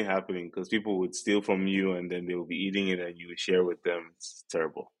Yeah. definitely happening because people would steal from you and then they would be eating it and you would share with them. It's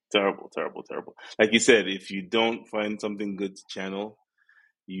terrible, terrible, terrible, terrible. Like you said, if you don't find something good to channel,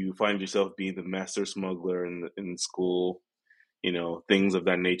 you find yourself being the master smuggler in school, things of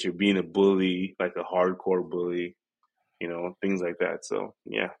that nature, being a bully, like a hardcore bully, things like that. So,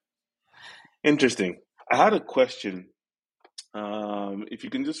 yeah, interesting. I had a question. If you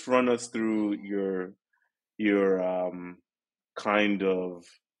can just run us through your kind of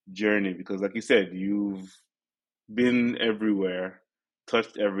journey, because like you said, you've been everywhere,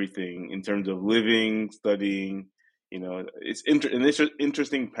 touched everything in terms of living, studying. It's an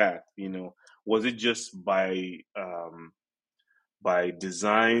interesting path. Was it just by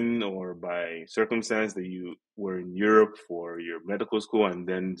design or by circumstance that you were in Europe for your medical school and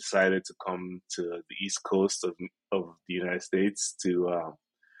then decided to come to the East Coast of the United States to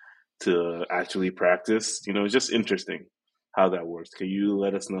actually practice? It's just interesting how that works. Can you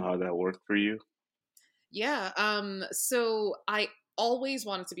let us know how that worked for you? Yeah. So I always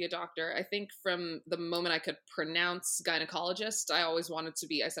wanted to be a doctor. I think from the moment I could pronounce gynecologist, I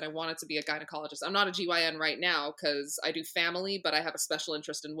said I wanted to be a gynecologist. I'm not a GYN right now because I do family, but I have a special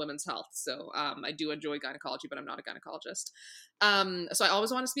interest in women's health. So I do enjoy gynecology, but I'm not a gynecologist. So I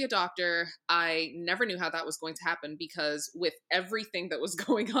always wanted to be a doctor. I never knew how that was going to happen because with everything that was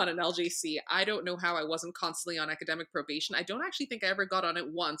going on in LJC, I don't know how I wasn't constantly on academic probation. I don't actually think I ever got on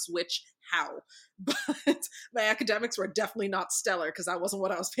it once, how? But my academics were definitely not stellar because that wasn't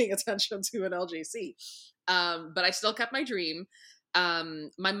what I was paying attention to in LJC. But I still kept my dream.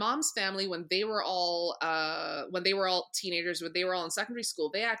 My mom's family, when they were all teenagers, when they were all in secondary school,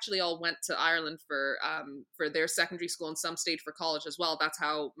 they actually all went to Ireland for their secondary school, and some stayed for college as well. That's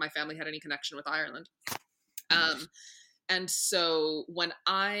how my family had any connection with Ireland. And so when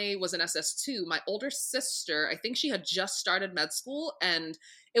I was in SS2, my older sister, I think she had just started med school, and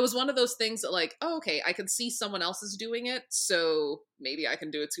it was one of those things that like, oh, okay, I can see someone else is doing it, so maybe I can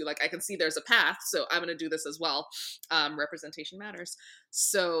do it too. Like I can see there's a path, so I'm going to do this as well. Representation matters.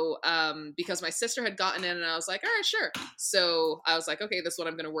 So because my sister had gotten in and I was like, all right, sure. So I was like, okay, this is what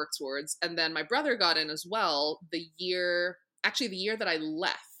I'm going to work towards. And then my brother got in as well the year that I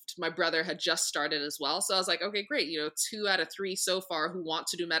left. My brother had just started as well. So I was like, okay, great. 2 out of 3 so far who want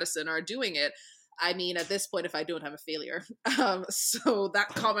to do medicine are doing it. I mean, at this point, if I don't have a failure. So that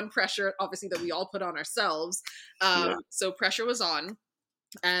common pressure, obviously, that we all put on ourselves. So pressure was on.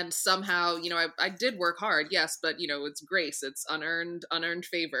 And somehow, I did work hard, yes, but it's grace, it's unearned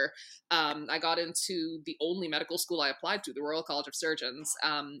favor. I got into the only medical school I applied to, the Royal College of Surgeons,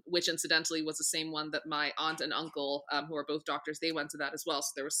 which incidentally was the same one that my aunt and uncle, who are both doctors, they went to that as well.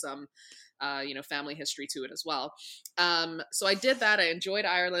 So there was some, family history to it as well. So I did that. I enjoyed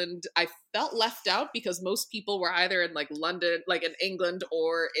Ireland. I felt left out because most people were either in like London, like in England,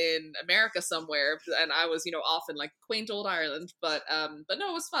 or in America somewhere, and I was, off in like quaint old Ireland. But no,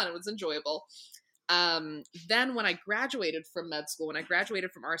 it was fun. It was enjoyable. Then when I graduated from med school, when I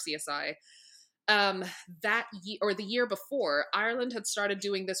graduated from RCSI, that year or the year before, Ireland had started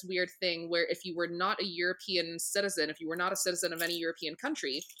doing this weird thing where if you were not a European citizen, if you were not a citizen of any European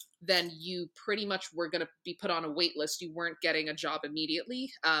country, then you pretty much were going to be put on a wait list. You weren't getting a job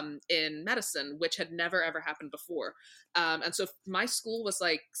immediately in medicine, which had never, ever happened before. And so my school was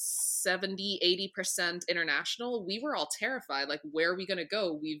like 70, 80% international. We were all terrified. Like, where are we going to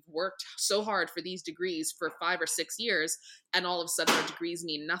go? We've worked so hard for these degrees for 5 or 6 years, and all of a sudden our degrees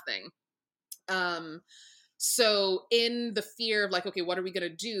mean nothing. So in the fear of like, okay, what are we going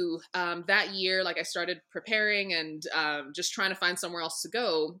to do? That year, like I started preparing and just trying to find somewhere else to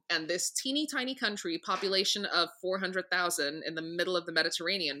go. And this teeny tiny country, population of 400,000 in the middle of the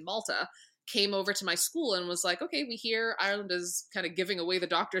Mediterranean, Malta, came over to my school and was like, okay, we hear Ireland is kind of giving away the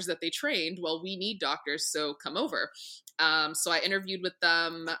doctors that they trained. Well, we need doctors, so come over. So I interviewed with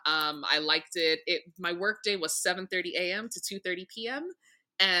them. I liked it. My work day was 7:30 a.m. to 2:30 p.m.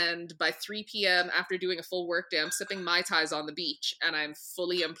 And by 3 p.m., after doing a full work day, I'm sipping Mai Tais on the beach and I'm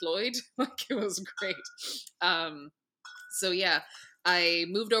fully employed. Like, it was great. So yeah, I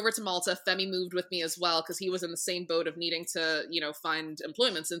moved over to Malta. Femi moved with me as well because he was in the same boat of needing to, find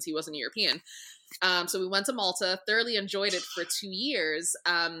employment since he wasn't European. So we went to Malta, thoroughly enjoyed it for 2 years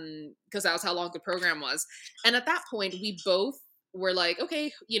because that was how long the program was. And at that point, we both were like,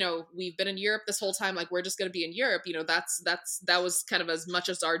 okay, we've been in Europe this whole time. Like, we're just going to be in Europe. That was kind of as much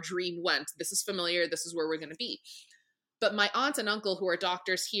as our dream went. This is familiar. This is where we're going to be. But my aunt and uncle, who are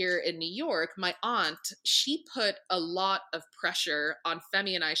doctors here in New York, my aunt, she put a lot of pressure on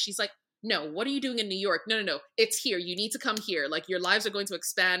Femi and I. She's like, no, what are you doing in New York? No. It's here. You need to come here. Like, your lives are going to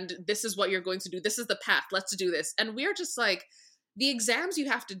expand. This is what you're going to do. This is the path. Let's do this. And we're just like, the exams you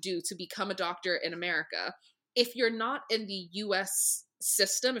have to do to become a doctor in America, if you're not in the US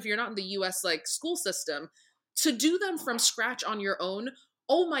system, if you're not in the US like school system, to do them from scratch on your own,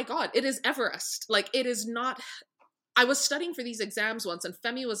 oh my God, it is Everest. Like, it is not. I was studying for these exams once and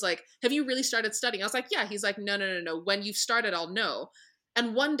Femi was like, have you really started studying? I was like, yeah. He's like, no. When you've started, I'll know.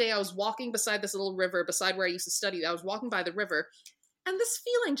 And one day I was walking beside this little river, beside where I used to study. I was walking by the river and this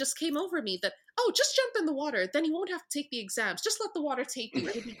feeling just came over me that, oh, just jump in the water. Then you won't have to take the exams. Just let the water take you.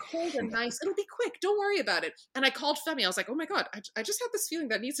 It'll be cold and nice. It'll be quick. Don't worry about it. And I called Femi. I was like, oh my God, I just had this feeling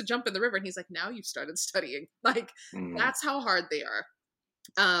that needs to jump in the river. And he's like, now you've started studying. Like, that's how hard they are.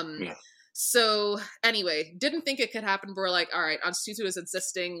 Yeah. So anyway, didn't think it could happen. But we're like, all right, Anstutu is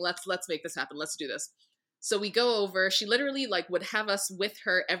insisting. Let's make this happen. Let's do this. So we go over. She literally like would have us with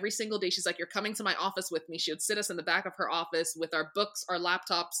her every single day. She's like, you're coming to my office with me. She would sit us in the back of her office with our books, our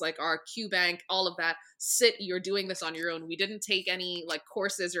laptops, like our Q bank, all of that. Sit, you're doing this on your own. We didn't take any like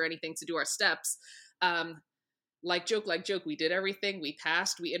courses or anything to do our steps. Like joke, we did everything. We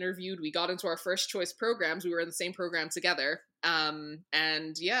passed, we interviewed, we got into our first choice programs. We were in the same program together.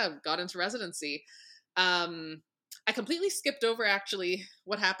 And yeah, got into residency. I completely skipped over actually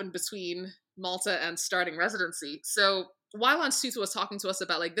what happened between Malta and starting residency. So while Anstutu was talking to us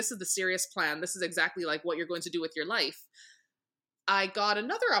about like, this is the serious plan, this is exactly like what you're going to do with your life, I got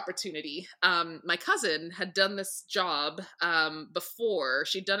another opportunity. My cousin had done this job before.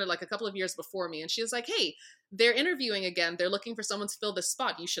 She'd done it like a couple of years before me. And she was like, hey, they're interviewing again. They're looking for someone to fill this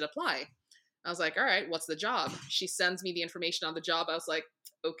spot. You should apply. I was like, all right, what's the job? She sends me the information on the job. I was like,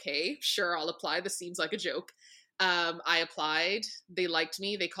 okay, sure, I'll apply. This seems like a joke. I applied. They liked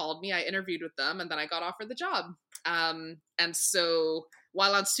me. They called me. I interviewed with them, and then I got offered the job. And so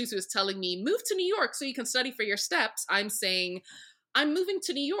while Anstutu is telling me, move to New York so you can study for your steps, I'm saying, I'm moving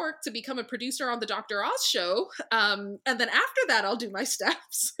to New York to become a producer on the Dr. Oz show. And then after that, I'll do my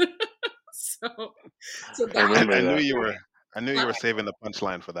steps. so that I knew you were saving the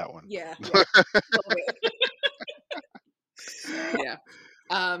punchline for that one. Yeah. Yeah.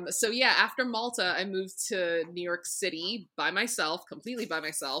 So yeah, after Malta, I moved to New York City by myself, completely by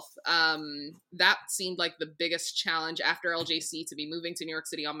myself. That seemed like the biggest challenge after LJC. To be moving to New York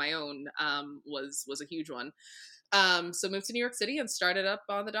City on my own was a huge one. So moved to New York City and started up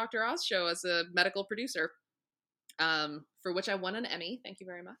on the Dr. Oz show as a medical producer, for which I won an Emmy. Thank you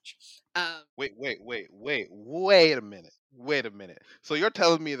very much. Wait a minute. So you're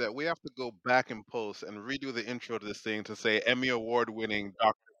telling me that we have to go back in post and redo the intro to this thing to say Emmy Award winning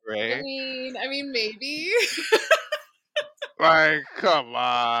Dr. Gray? I mean, maybe. Like, come on.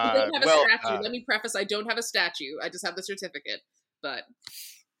 I don't have a statue. Let me preface, I don't have a statue. I just have the certificate. But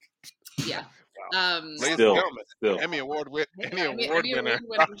yeah. Still. Emmy Award winner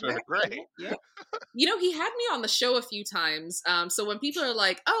Dr. Gray. Yeah. He had me on the show a few times. So when people are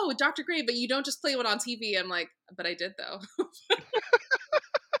like, oh, Dr. Gray, but you don't just play one on TV, I'm like, but I did though.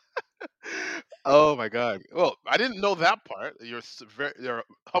 Oh my God. Well, I didn't know that part. You're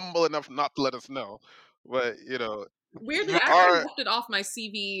humble enough not to let us know. But, weirdly, I actually left it off my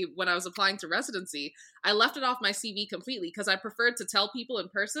CV when I was applying to residency. I left it off my CV completely because I preferred to tell people in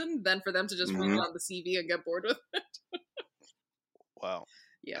person than for them to just read it on the CV and get bored with it. Wow.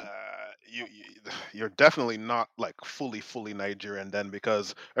 Yeah. You're definitely not like fully Nigerian then,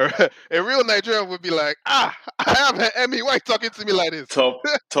 because a real Nigerian would be like, I have an Emmy. Why are you talking to me like this? Top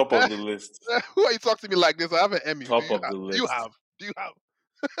of the list. Why are you talking to me like this? I have an Emmy. Top of the list. Do you have?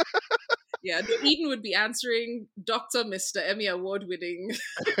 Yeah, no, Eden would be answering Dr. Mr. Emmy Award winning.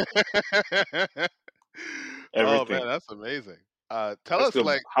 Oh man, Everything. that's amazing. Tell That's us, good.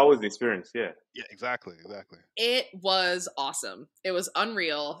 like, How was the experience? Yeah. yeah, exactly, exactly. It was awesome. It was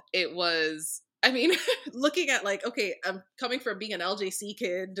unreal. It was, I mean, looking at like, okay, I'm coming from being an LJC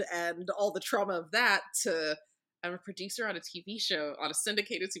kid and all the trauma of that to I'm a producer on a TV show, on a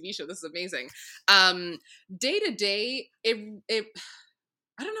syndicated TV show. This is amazing. Day to day, it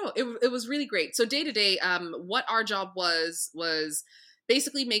I don't know, it was really great. So day to day, what our job was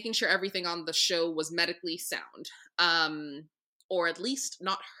basically making sure everything on the show was medically sound. Or at least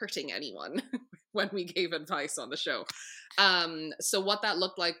not hurting anyone when we gave advice on the show. So what that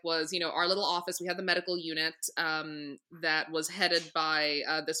looked like was, our little office, we had the medical unit that was headed by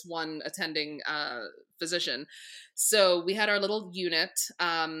this one attending physician. So we had our little unit,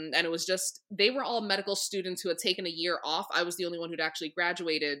 and it was just, they were all medical students who had taken a year off. I was the only one who'd actually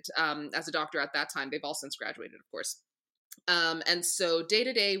graduated as a doctor at that time. They've all since graduated, of course. And so day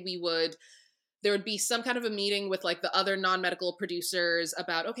to day, there would be some kind of a meeting with like the other non-medical producers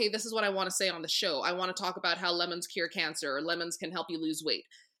about, okay, this is what I want to say on the show. I want to talk about how lemons cure cancer or lemons can help you lose weight.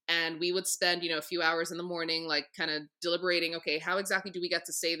 And we would spend, a few hours in the morning, like kind of deliberating, okay, how exactly do we get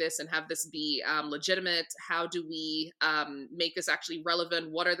to say this and have this be legitimate? How do we make this actually relevant?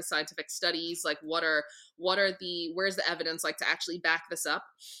 What are the scientific studies? Like where's the evidence like to actually back this up?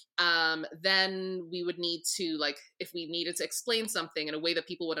 Then we would need to, like, if we needed to explain something in a way that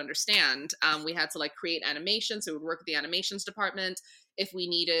people would understand, we had to like create animations. So we would work with the animations department. If we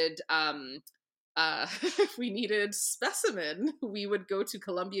needed if we needed specimen, we would go to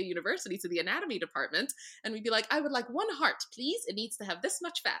Columbia University to the anatomy department and we'd be like, I would like one heart, please. It needs to have this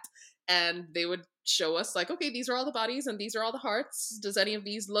much fat. And they would show us like, okay, these are all the bodies and these are all the hearts. Does any of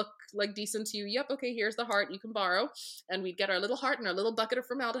these look like decent to you? Yep. Okay, here's the heart you can borrow. And we'd get our little heart and our little bucket of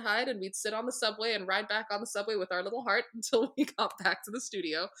formaldehyde and we'd sit on the subway and ride back on the subway with our little heart until we got back to the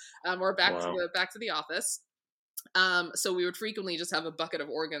studio or back to the office. So we would frequently just have a bucket of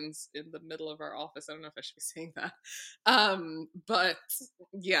organs in the middle of our office. I don't know if I should be saying that. But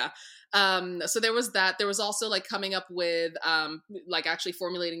yeah. So there was that. There was also like coming up with like actually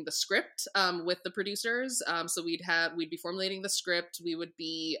formulating the script with the producers. So we'd be formulating the script. We would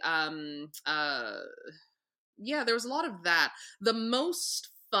be there was a lot of that. The most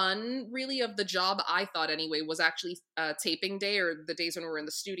fun really of the job, I thought anyway, was actually taping day or the days when we were in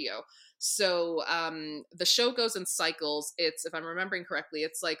the studio. So the show goes in cycles. It's, if I'm remembering correctly,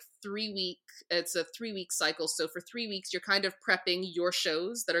 it's like 3 week. It's a 3 week cycle. So for 3 weeks, you're kind of prepping your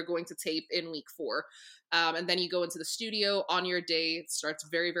shows that are going to tape in week 4. And then you go into the studio on your day. It starts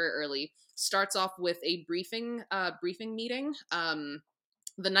very, very early. Starts off with a briefing meeting.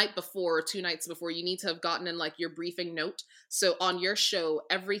 The night before or 2 nights before, you need to have gotten in like your briefing note. So on your show,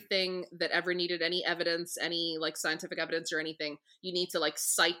 everything that ever needed any evidence, any like scientific evidence or anything, you need to like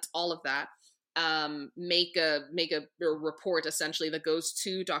cite all of that. Make a report essentially that goes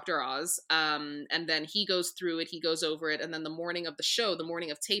to Dr. Oz. And then he goes through it, he goes over it. And then the morning of the show, the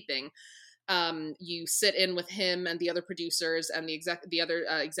morning of taping, you sit in with him and the other producers and the other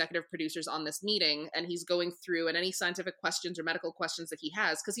executive producers on this meeting, and he's going through and any scientific questions or medical questions that he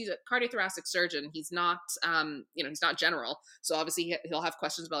has, because he's a cardiothoracic surgeon. He's not, he's not general. So obviously he'll have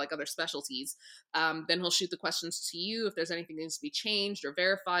questions about like other specialties. Then he'll shoot the questions to you. If there's anything that needs to be changed or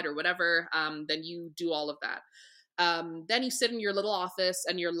verified or whatever, then you do all of that. Then you sit in your little office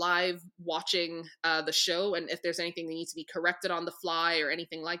and you're live watching the show. And if there's anything that needs to be corrected on the fly or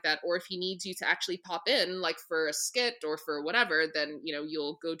anything like that, or if he needs you to actually pop in, like for a skit or for whatever, then,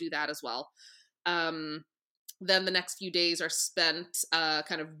 you'll go do that as well. Then the next few days are spent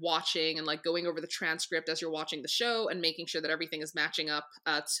kind of watching and like going over the transcript as you're watching the show and making sure that everything is matching up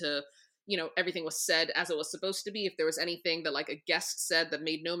to everything was said as it was supposed to be. If there was anything that like a guest said that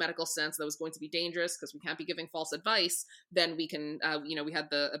made no medical sense, that was going to be dangerous because we can't be giving false advice, then we can, we had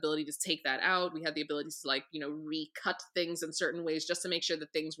the ability to take that out. We had the ability to like, recut things in certain ways just to make sure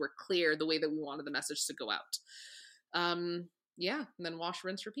that things were clear the way that we wanted the message to go out. And then wash,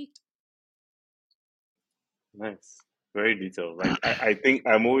 rinse, repeat. Nice. Very detailed. Like I think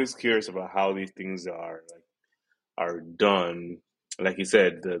I'm always curious about how these things are done. Like you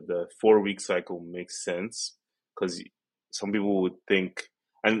said, the 4 week cycle makes sense because some people would think.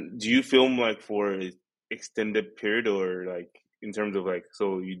 And do you film like for an extended period or like in terms of like,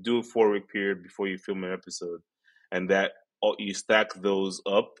 so you do a 4 week period before you film an episode, and that you stack those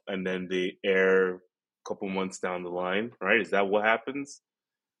up and then they air a couple months down the line, right? Is that what happens?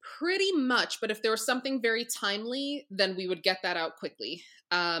 Pretty much, but if there was something very timely, then we would get that out quickly.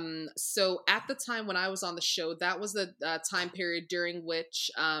 So at the time when I was on the show, that was the time period during which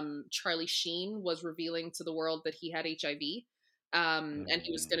Charlie Sheen was revealing to the world that he had HIV. And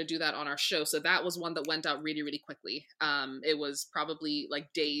he was going to do that on our show. So that was one that went out really, really quickly. It was probably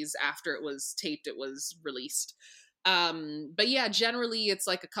like days after it was taped, it was released. But yeah, generally it's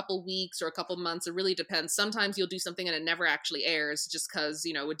like a couple weeks or a couple months. It really depends. Sometimes you'll do something and it never actually airs just because,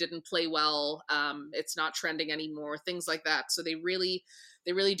 you know, it didn't play well. It's not trending anymore, things like that. So they really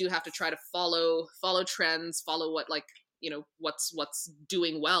do have to try to follow trends, follow what, like, you know, what's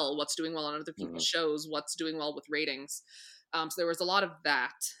doing well on other people's shows, what's doing well with ratings. So there was a lot of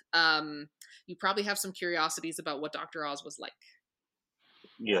that. You probably have some curiosities about what Dr. Oz was like.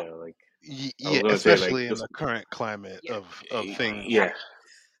 Yeah, like yeah, especially in the current climate of things. Yeah.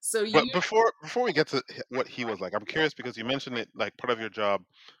 So but before we get to what he was like, I'm curious because you mentioned it, like part of your job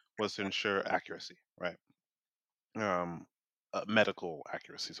was to ensure accuracy, right? Medical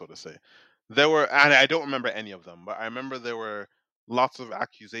accuracy, so to say. There were, and I don't remember any of them, but I remember there were lots of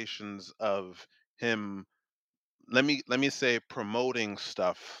accusations of him, let me say, promoting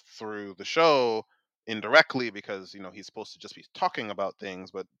stuff through the show indirectly, because, you know, he's supposed to just be talking about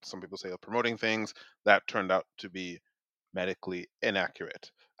things, but some people say promoting things that turned out to be medically inaccurate.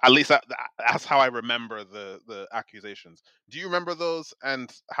 At least that's how I remember the accusations. Do you remember those?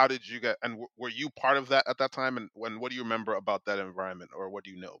 And how did you get? And were you part of that at that time? And what do you remember about that environment, or what do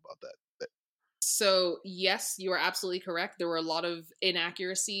you know about that? So yes, you are absolutely correct. There were a lot of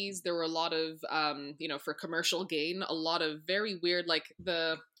inaccuracies. There were a lot of, you know, for commercial gain, a lot of very weird, like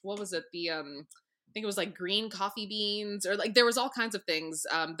what was it? I think it was like green coffee beans, or like there was all kinds of things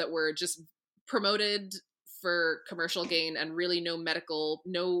that were just promoted for commercial gain and really no medical,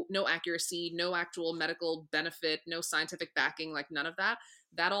 no accuracy, no actual medical benefit, no scientific backing, like none of that.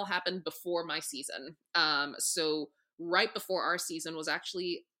 That all happened before my season. So right before our season was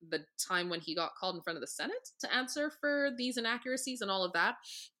actually the time when he got called in front of the Senate to answer for these inaccuracies and all of that.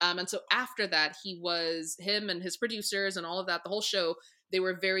 And so after that, him and his producers and all of that, the whole show, they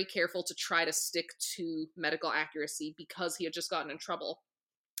were very careful to try to stick to medical accuracy because he had just gotten in trouble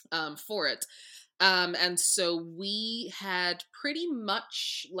for it. And so we had pretty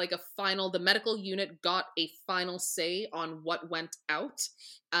much like the medical unit got a final say on what went out.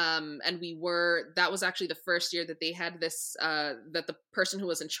 And that was actually the first year that they had this, that the person who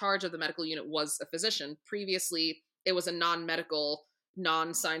was in charge of the medical unit was a physician. Previously, it was a non-medical,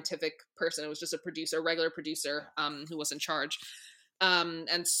 non-scientific person. It was just a regular producer, who was in charge.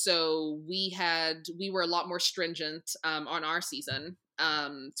 And so we were a lot more stringent, on our season.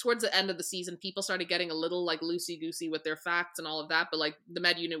 Towards the end of the season, people started getting a little like loosey-goosey with their facts and all of that, but like the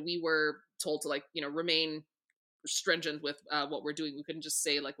med unit, we were told to, like, you know, remain stringent with what we're doing. We couldn't just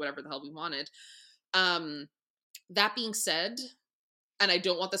say like whatever the hell we wanted. That being said, and I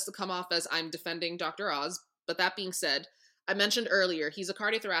don't want this to come off as I'm defending Dr. Oz, but that being said, I mentioned earlier, he's a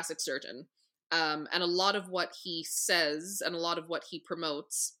cardiothoracic surgeon. And a lot of what he says and a lot of what he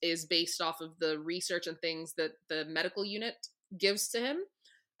promotes is based off of the research and things that the medical unit gives to him.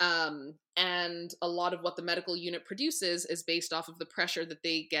 And a lot of what the medical unit produces is based off of the pressure that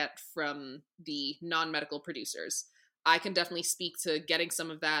they get from the non-medical producers. I can definitely speak to getting some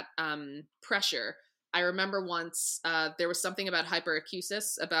of that pressure. I remember once there was something about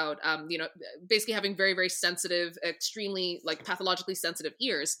hyperacusis, about, you know, basically having very, very sensitive, extremely like pathologically sensitive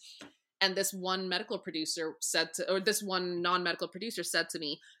ears. And this one non-medical producer said to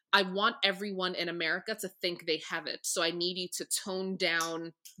me, I want everyone in America to think they have it. So I need you to tone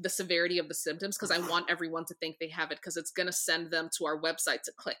down the severity of the symptoms because I want everyone to think they have it because it's going to send them to our website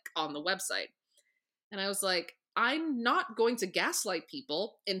to click on the website. And I was like, I'm not going to gaslight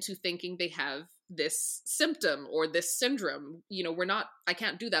people into thinking they have this symptom or this syndrome. You know, I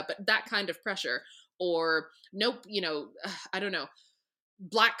can't do that, but that kind of pressure, or nope, you know, I don't know.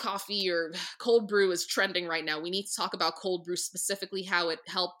 Black coffee or cold brew is trending right now. We need to talk about cold brew, specifically how it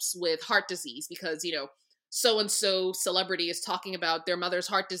helps with heart disease, because, you know, so-and-so celebrity is talking about their mother's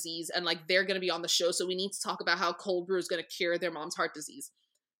heart disease and like they're going to be on the show. So we need to talk about how cold brew is going to cure their mom's heart disease.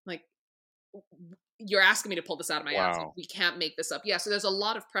 Like, you're asking me to pull this out of my ass. We can't make this up. Yeah. So there's a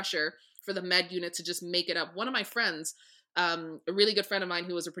lot of pressure for the med unit to just make it up. One of my friends, a really good friend of mine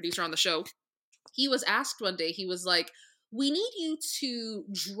who was a producer on the show, he was asked one day, he was like, we need you to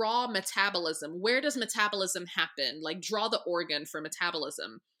draw metabolism. Where does metabolism happen? Like, draw the organ for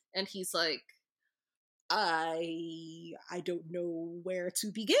metabolism. And he's like, I don't know where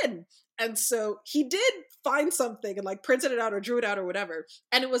to begin. And so he did find something and like printed it out or drew it out or whatever.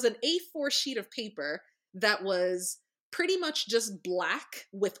 And it was an A4 sheet of paper that was pretty much just black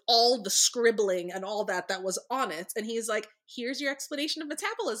with all the scribbling and all that was on it. And he's like, here's your explanation of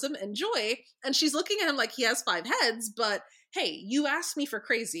metabolism, enjoy. And she's looking at him like he has 5 heads, but hey, you asked me for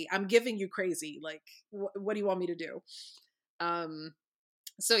crazy, I'm giving you crazy. Like, what do you want me to do?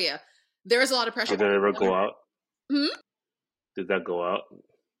 So yeah, there is a lot of pressure. Did that ever go out? Did that go out?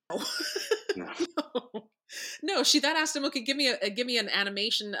 No. No, she then asked him, okay, give me an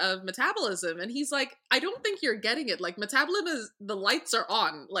animation of metabolism. And he's like, I don't think you're getting it. Like, metabolism is, the lights are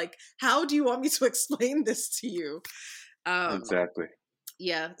on. Like, how do you want me to explain this to you? Exactly.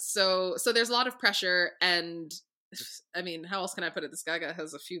 Yeah. So there's a lot of pressure, and I mean, how else can I put it? This guy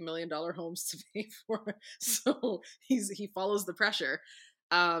has a few $1 million homes to pay for. So he follows the pressure.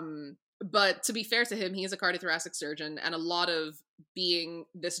 But to be fair to him, he is a cardiothoracic surgeon, and a lot of being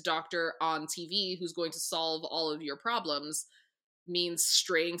this doctor on TV who's going to solve all of your problems means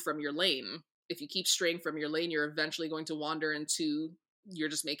straying from your lane. If you keep straying from your lane, you're eventually going to wander into you're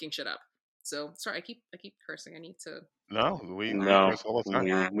just making shit up. So sorry, I keep cursing. I need to. No, we curse all the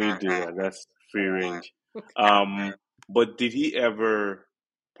time. We do that. That's free range. But did he ever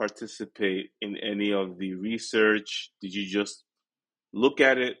participate in any of the research? Did you just look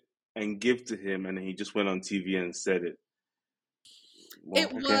at it and give to him, and he just went on TV and said it? Well,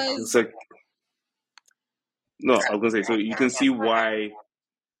 it was. It's like, no, I was gonna say, so you can see why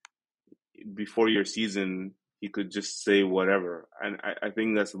before your season he could just say whatever, and I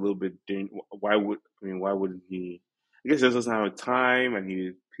think that's a little bit dangerous. Why wouldn't he? I guess he doesn't have time, and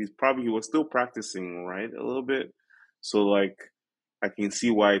he was still practicing, right, a little bit. So like, I can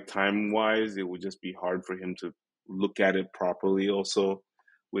see why time wise it would just be hard for him to look at it properly, also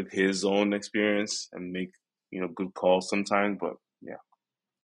with his own experience, and make good calls sometimes. But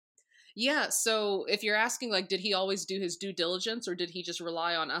yeah, so if you're asking, like, did he always do his due diligence, or did he just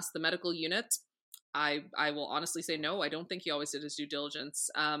rely on us, the medical unit? I will honestly say no. I don't think he always did his due diligence.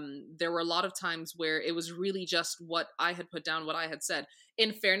 There were a lot of times where it was really just what I had put down, what I had said.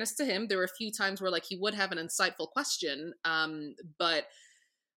 In fairness to him, there were a few times where like he would have an insightful question, but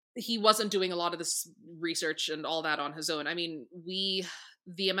he wasn't doing a lot of this research and all that on his own. I mean,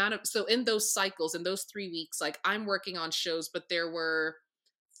 so in those cycles, in those 3 weeks, like I'm working on shows, but there were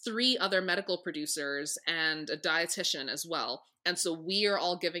 3 other medical producers and a dietitian as well. And so we are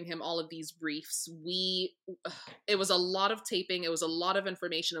all giving him all of these briefs. It was a lot of taping. It was a lot of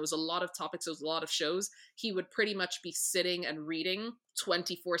information. It was a lot of topics. It was a lot of shows. He would pretty much be sitting and reading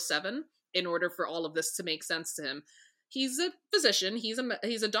 24/7 in order for all of this to make sense to him. He's a physician. He's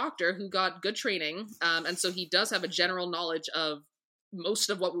a doctor who got good training. And so he does have a general knowledge of most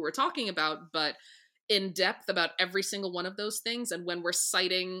of what we were talking about, but in depth about every single one of those things. And when we're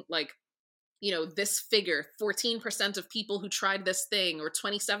citing like, this figure, 14% of people who tried this thing, or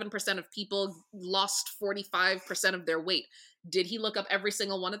 27% of people lost 45% of their weight. Did he look up every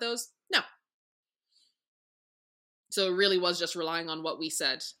single one of those? No. So it really was just relying on what we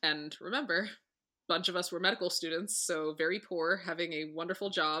said. And remember, a bunch of us were medical students, so very poor, having a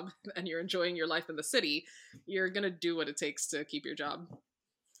wonderful job, and you're enjoying your life in the city. You're going to do what it takes to keep your job.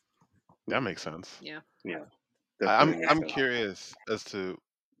 That makes sense. Yeah. I'm curious as to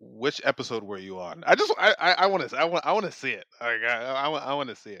which episode were you on. I want to see it. Like, I want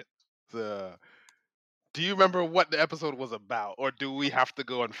to see it. So, do you remember what the episode was about, or do we have to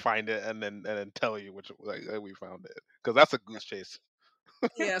go and find it and then tell you which we found it? Because that's a goose chase.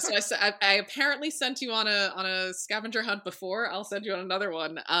 Yeah, so I apparently sent you on a scavenger hunt before. I'll send you on another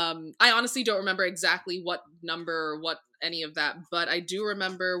one. I honestly don't remember exactly what number or what any of that, but I do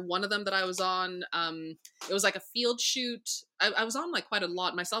remember one of them that I was on. It was like a field shoot. I was on like quite a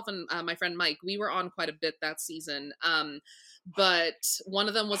lot. Myself and my friend Mike, we were on quite a bit that season. But one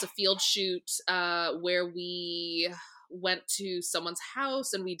of them was a field shoot where we went to someone's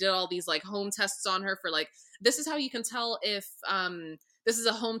house and we did all these like home tests on her for like, this is how you can tell if this is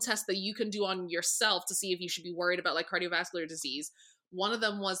a home test that you can do on yourself to see if you should be worried about like cardiovascular disease. One of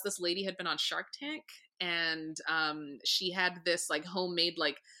them was this lady had been on Shark Tank, and she had this like homemade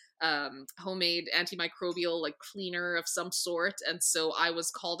antimicrobial like cleaner of some sort. And so I was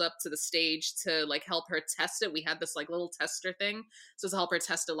called up to the stage to like help her test it. We had this like little tester thing. So to help her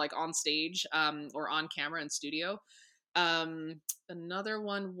test it like on stage or on camera in studio. Another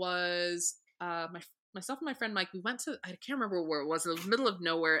one was myself and my friend Mike, we went to, I can't remember where it was, in the middle of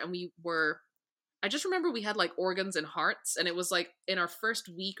nowhere, and I just remember we had like organs and hearts, and it was like in our first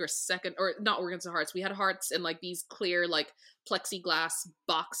week or second, or not organs and hearts, we had hearts in like these clear like plexiglass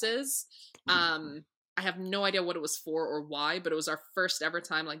boxes. I have no idea what it was for or why, but it was our first ever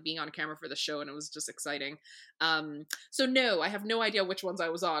time like being on camera for the show, and it was just exciting. So no, I have no idea which ones I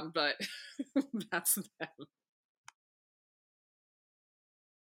was on, but that's them.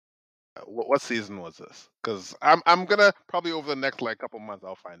 what season was this? Because I'm gonna probably over the next like couple months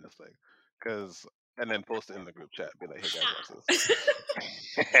I'll find this thing, because and then post it in the group chat. Be like, hey guys, watch this.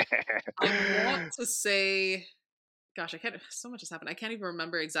 I want to say, gosh, I can't. So much has happened. I can't even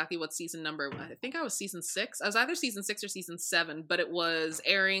remember exactly what season number. I think I was season 6. I was either season 6 or season 7, but it was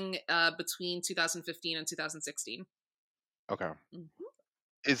airing between 2015 and 2016. Okay. Mhm.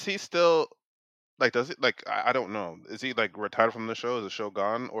 Is he still like? Does it like? I don't know. Is he like retired from the show? Is the show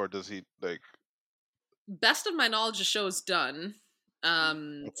gone, or does he like? Best of my knowledge, the show is done.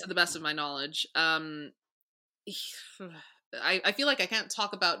 To the best of my knowledge. I feel like I can't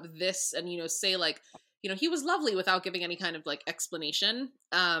talk about this and say like he was lovely without giving any kind of like explanation.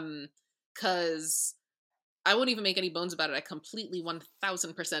 Because I won't even make any bones about it. I completely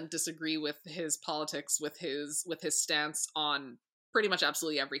 1000% disagree with his politics, with his stance on pretty much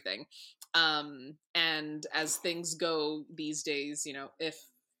absolutely everything. And as things go these days,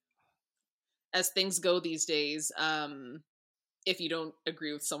 if you don't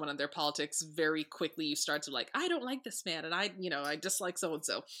agree with someone and their politics, very quickly you start to like, I don't like this man, and I dislike so and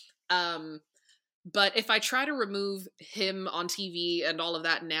so. But if I try to remove him on TV and all of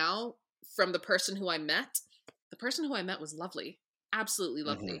that now from the person who I met was lovely, absolutely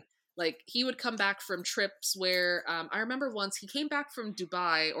lovely. Mhm. Like, he would come back from trips where I remember once he came back from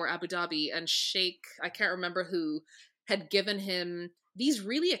Dubai or Abu Dhabi, and Sheikh, I can't remember who, had given him these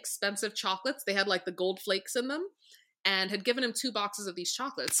really expensive chocolates. They had like the gold flakes in them, and had given him 2 boxes of these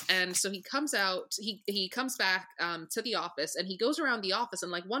chocolates. And so he comes out, he comes back to the office, and he goes around the office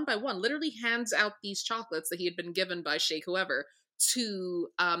and like one by one literally hands out these chocolates that he had been given by Sheikh whoever to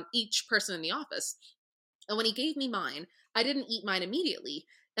each person in the office. And when he gave me mine, I didn't eat mine immediately.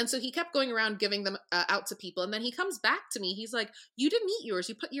 And so he kept going around giving them out to people. And then he comes back to me. He's like, you didn't eat yours.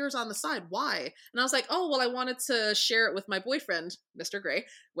 You put yours on the side. Why? And I was like, oh, well, I wanted to share it with my boyfriend, Mr. Gray,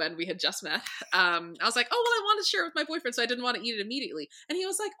 when we had just met. I was like, oh, well, I wanted to share it with my boyfriend, so I didn't want to eat it immediately. And he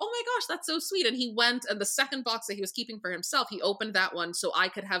was like, oh my gosh, that's so sweet. And he went, and the second box that he was keeping for himself, he opened that one so I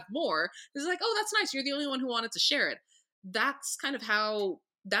could have more. He's like, oh, that's nice. You're the only one who wanted to share it. That's kind of how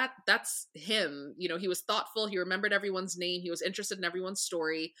that's him. He was thoughtful. He remembered everyone's name. He was interested in everyone's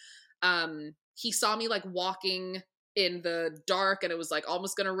story. He saw me like walking in the dark, and it was like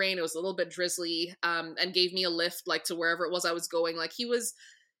almost gonna rain. It was a little bit drizzly, and gave me a lift like to wherever it was I was going. Like, he was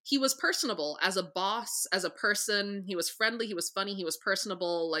personable as a boss, as a person. He was friendly, he was funny, he was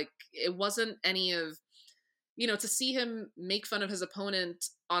personable. Like, it wasn't any of to see him make fun of his opponent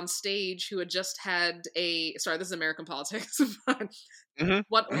on stage, who had just had this is American politics, but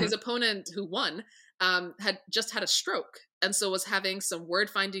Mhm. his opponent who won had just had a stroke, and so was having some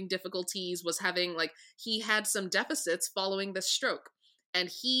word finding difficulties, was having like, he had some deficits following this stroke. And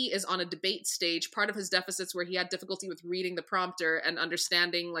he is on a debate stage. Part of his deficits where he had difficulty with reading the prompter and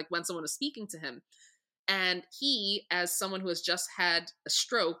understanding like when someone is speaking to him. And he, as someone who has just had a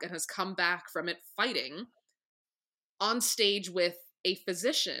stroke and has come back from it fighting, on stage with a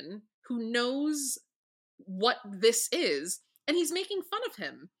physician who knows what this is, and he's making fun of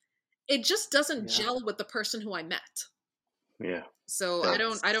him. It just doesn't gel with the person who I met. Yeah. So I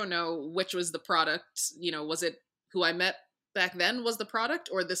don't know which was the product. Was it who I met back then was the product,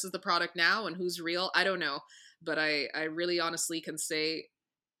 or this is the product now, and who's real? I don't know. But I really honestly can say,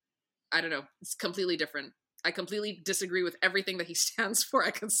 I don't know. It's completely different. I completely disagree with everything that he stands for.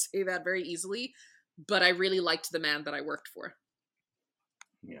 I can say that very easily. But I really liked the man that I worked for.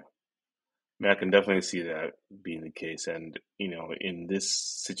 Yeah. I mean, I can definitely see that being the case. And, in this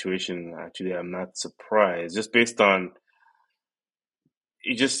situation, actually, I'm not surprised. Just based on,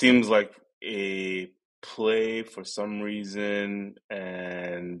 it just seems like a play for some reason,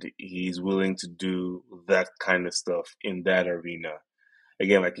 and he's willing to do that kind of stuff in that arena.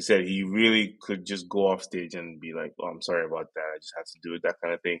 Again, like you said, he really could just go off stage and be like, oh, I'm sorry about that. I just had to do it, that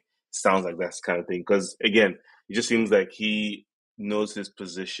kind of thing. Sounds like that's the kind of thing. Because, again, it just seems like he knows his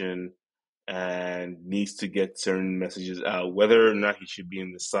position and needs to get certain messages out. Whether or not he should be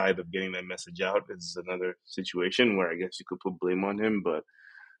in the side of getting that message out is another situation where I guess you could put blame on him. But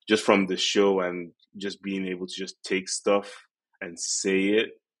just from the show and just being able to just take stuff and say it,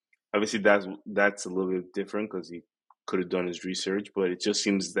 obviously that's a little bit different because he could have done his research, but it just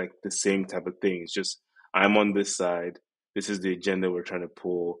seems like the same type of thing. It's just, I'm on this side. This is the agenda we're trying to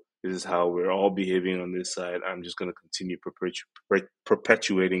pull. This is how we're all behaving on this side. I'm just going to continue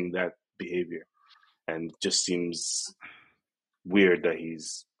perpetuating that behavior, and just seems weird that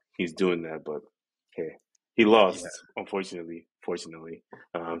he's doing that. But hey, he lost, unfortunately. Fortunately,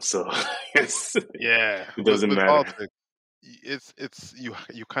 so yes, Yeah. it doesn't With matter. politics, it's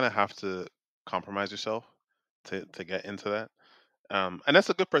you kind of have to compromise yourself to get into that. And that's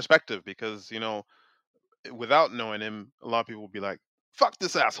a good perspective because without knowing him, a lot of people will be like, "Fuck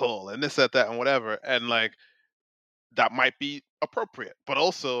this asshole," and this, that, and whatever, and like that might be appropriate, but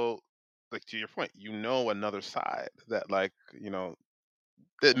also, like to your point, another side that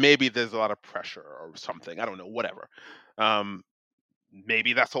that maybe there's a lot of pressure or something. I don't know, whatever. Um,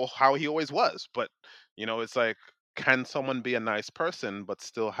 Maybe that's how he always was, but it's like, can someone be a nice person but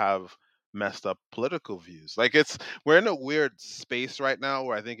still have messed up political views? Like we're in a weird space right now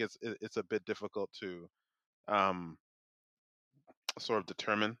where I think it's a bit difficult to um sort of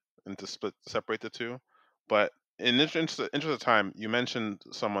determine and to separate the two. But in interest of time, you mentioned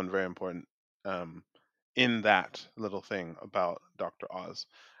someone very important um, in that little thing about Dr. Oz,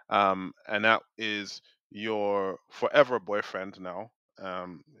 and that is your forever boyfriend now,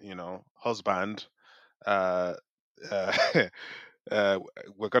 husband. Uh, uh,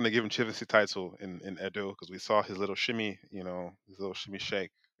 we're gonna give him Chivisi title in Edo because we saw his little shimmy, his little shimmy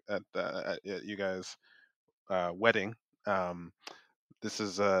shake at you guys' wedding. Um, this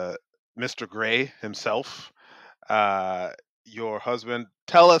is Mr. Gray himself, uh, your husband.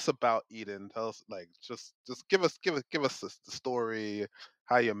 Tell us about Eden. Tell us, like, just give us the story,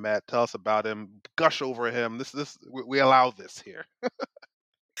 how you met. Tell us about him. Gush over him. This we allow this here.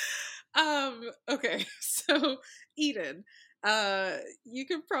 Okay, so Eden, you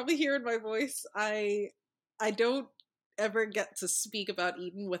can probably hear in my voice, I don't ever get to speak about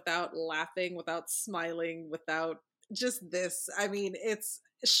Eden without laughing, without smiling, without just this. I mean, it's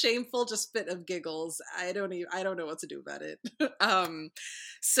shameful, just fit of giggles. I don't know what to do about it.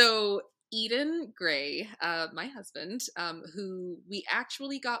 So Eden Gray, my husband, who we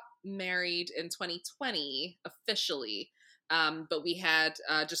actually got married in 2020 officially. But we had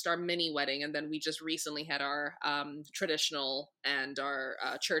just our mini wedding, and then we just recently had our traditional and our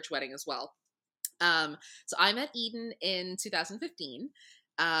church wedding as well. So I met Eden in 2015.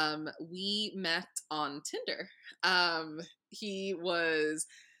 We met on Tinder. He was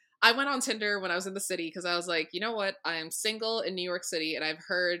I went on Tinder when I was in the city because I was like, you know what? I am single in New York City, and I've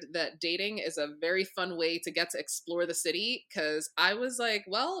heard that dating is a very fun way to get to explore the city. Because I was like,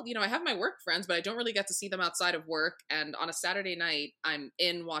 well, I have my work friends, but I don't really get to see them outside of work. And on a Saturday night, I'm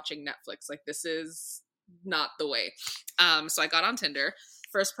in watching Netflix. Like, this is not the way. So I got on Tinder.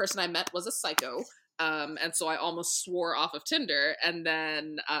 First person I met was a psycho. And so I almost swore off of Tinder. And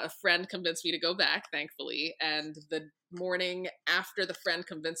then a friend convinced me to go back, thankfully. And the morning after the friend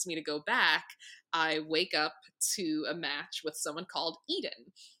convinced me to go back, I wake up to a match with someone called Eden.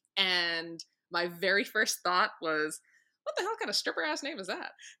 And my very first thought was, what the hell kind of stripper ass name is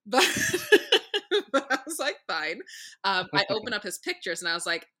that? But, but I was like, fine. I open up his pictures and I was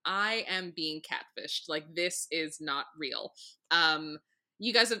like, I am being catfished. Like, this is not real.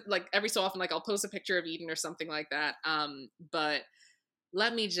 You guys have, like, every so often, like, I'll post a picture of Eden or something like that. But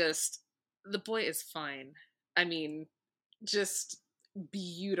let me the boy is fine. I mean, just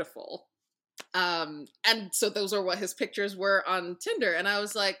beautiful. And so those are what his pictures were on Tinder. And I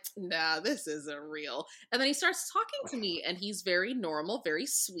was like, nah, this isn't real. And then he starts talking to me and he's very normal, very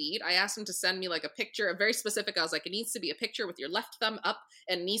sweet. I asked him to send me like a picture, a very specific. I was like, it needs to be a picture with your left thumb up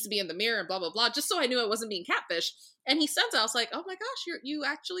and it needs to be in the mirror and blah, blah, blah, just so I knew I wasn't being catfished. And he sent it. I was like, oh my gosh,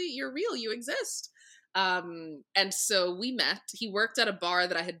 you're real. You exist. And so we met. He worked at a bar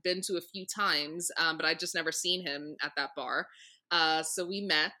that I had been to a few times, but I'd just never seen him at that bar. So we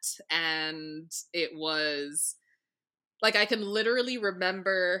met, and it was like, I can literally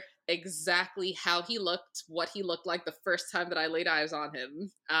remember exactly how he looked, what he looked like the first time that I laid eyes on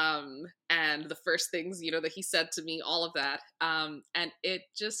him, and the first things, that he said to me, all of that. And it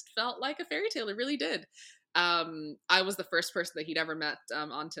just felt like a fairy tale. It really did. I was the first person that he'd ever met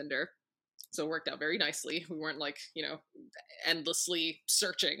on Tinder. So it worked out very nicely. We weren't like, endlessly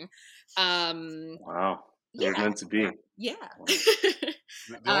searching. Wow. It was Yeah. meant to be. Yeah.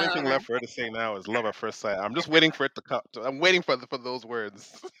 The only thing left for her to say now is love at first sight. I'm just waiting for it to come. I'm waiting for those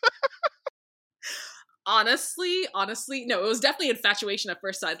words. Honestly, no, it was definitely infatuation at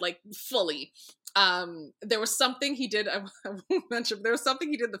first sight, like fully. There was something he did. I won't mention. There was something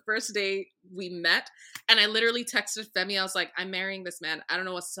he did the first day we met, and I literally texted Femi. I was like, "I'm marrying this man. I don't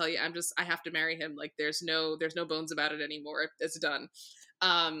know what to tell you. I have to marry him. Like, there's no bones about it anymore. It's done."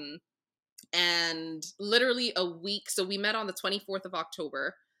 And literally a week. So we met on the 24th of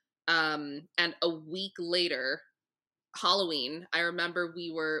October, and a week later, Halloween, I remember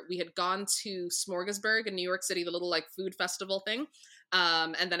we had gone to Smorgasburg in New York City, the little like food festival thing.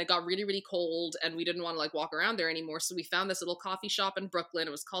 And then it got really, really cold and we didn't want to like walk around there anymore. So we found this little coffee shop in Brooklyn.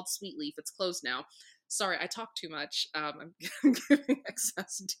 It was called Sweet Leaf. It's closed now. Sorry, I talk too much. I'm giving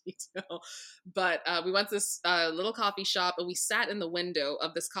excess detail. But we went to this little coffee shop, and we sat in the window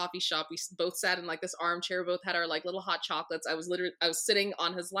of this coffee shop. We both sat in like this armchair, both had our like little hot chocolates. I was sitting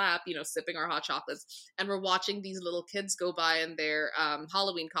on his lap, sipping our hot chocolates, and we're watching these little kids go by in their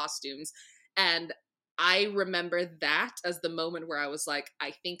Halloween costumes. And I remember that as the moment where I was like,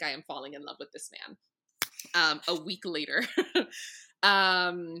 I think I am falling in love with this man. A week later.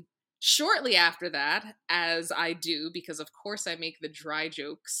 Shortly after that, as I do, because of course I make the dry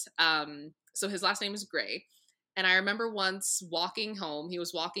jokes. So his last name is Gray. And I remember once walking home, he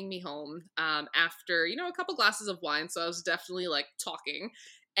was walking me home after, a couple glasses of wine. So I was definitely like talking.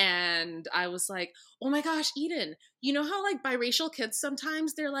 And I was like, oh my gosh, Eden, you know how like biracial kids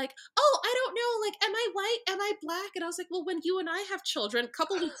sometimes they're like, oh, I don't know, like, am I white? Am I black? And I was like, well, when you and I have children, a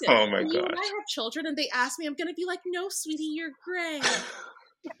couple weeks in, Oh my when you and I gosh. have children and they ask me, I'm going to be like, no, sweetie, you're gray.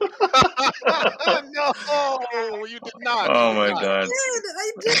 No, you did not. Oh You my did not. god.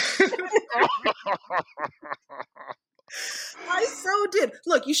 I did. I so did.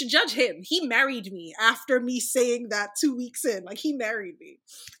 Look, you should judge him. He married me after me saying that 2 weeks in. Like, he married me.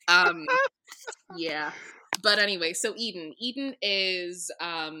 Yeah. But anyway, so Eden is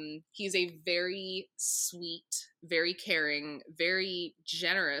he's a very sweet, very caring, very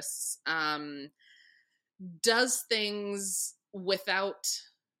generous, does things without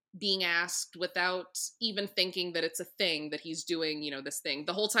being asked, without even thinking that it's a thing that he's doing, this thing.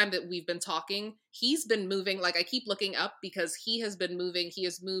 The whole time that we've been talking, he's been moving. Like, I keep looking up because he has been moving. He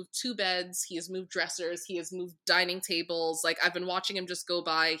has moved 2 beds. He has moved dressers. He has moved dining tables. Like, I've been watching him just go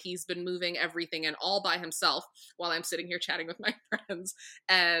by. He's been moving everything and all by himself while I'm sitting here chatting with my friends.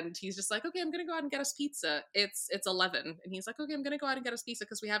 And he's just like, okay, I'm going to go out and get us pizza. It's 11. And he's like, okay, I'm going to go out and get us pizza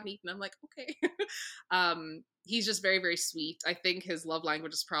because we haven't eaten. I'm like, okay. He's just very, very sweet. I think his love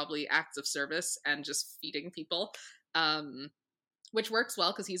language is probably acts of service and just feeding people, which works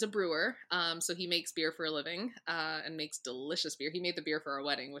well because he's a brewer. So he makes beer for a living and makes delicious beer. He made the beer for our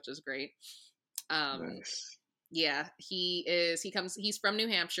wedding, which is great. Nice. Yeah, he's from New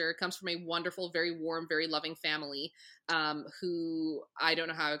Hampshire, comes from a wonderful, very warm, very loving family, who I don't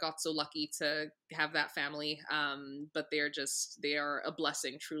know how I got so lucky to have that family. But they are a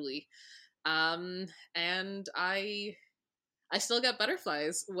blessing, truly. And I still get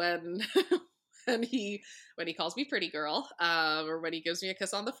butterflies when when he calls me pretty girl, or when he gives me a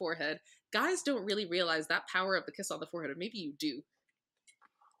kiss on the forehead. Guys don't really realize that power of the kiss on the forehead, or maybe you do.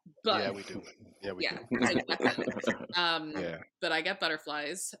 But yeah, we do. Yeah, we do. I get that. Yeah. But I get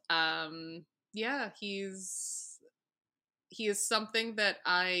butterflies. Yeah, he is something that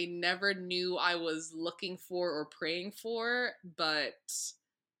I never knew I was looking for or praying for, but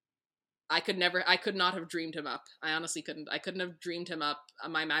I could not have dreamed him up. I honestly couldn't. I couldn't have dreamed him up.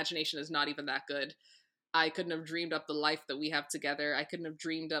 My imagination is not even that good. I couldn't have dreamed up the life that we have together. I couldn't have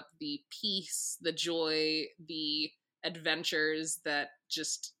dreamed up the peace, the joy, the adventures that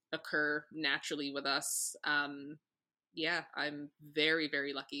just occur naturally with us. Yeah, I'm very,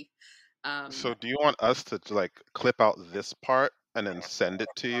 very lucky. So do you want us to like clip out this part and then send it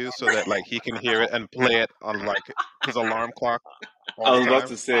to you so that like he can hear it and play it on like his alarm clock I all was the about time?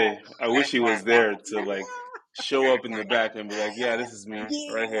 to say, I wish he was there to like show up in the back and be like, yeah, this is me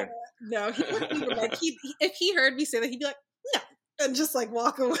right here. No, he wouldn't even like if he heard me say that, he'd be like, no, and just like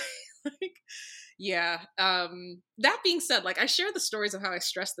walk away. Like, yeah. That being said, like I share the stories of how I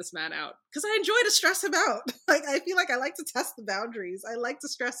stress this man out because I enjoy to stress him out. Like I feel like I like to test the boundaries. I like to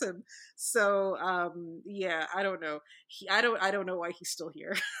stress him. So yeah, I don't know. I don't know why he's still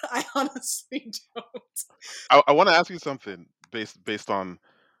here. I honestly don't. I want to ask you something based on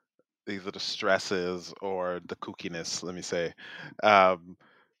either the stresses or the kookiness, let me say.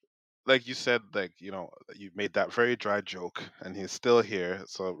 Like you said, like, you made that very dry joke and he's still here,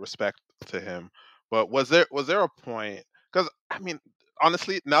 so respect to him. But was there a point, because I mean,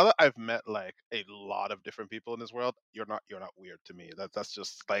 honestly, now that I've met like a lot of different people in this world, you're not weird to me. That's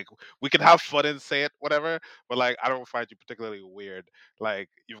just like we can have fun and say it, whatever, but like I don't find you particularly weird. Like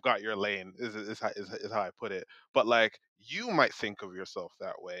you've got your lane, is how I put it. But like you might think of yourself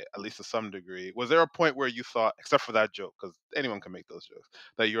that way, at least to some degree. Was there a point where you thought, except for that joke, because anyone can make those jokes,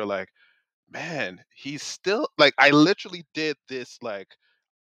 that you're like, man, he's still like, I literally did this, like,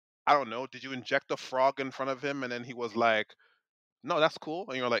 I don't know, did you inject a frog in front of him and then he was like, no, that's cool,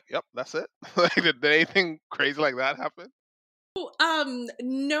 and you're like, yep, that's it? Like, did anything crazy like that happen?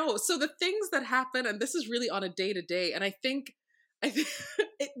 No. So the things that happen, and this is really on a day to day, and I think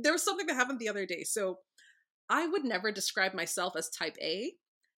there was something that happened the other day. So I would never describe myself as type A.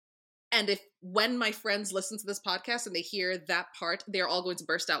 And when my friends listen to this podcast and they hear that part, they're all going to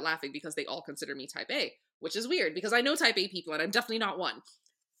burst out laughing because they all consider me type A, which is weird because I know type A people and I'm definitely not one.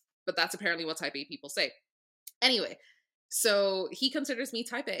 But that's apparently what type A people say. Anyway, so he considers me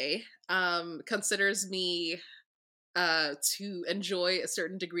type A, considers me to enjoy a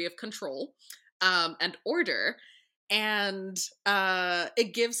certain degree of control and order. And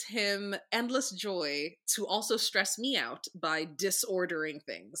it gives him endless joy to also stress me out by disordering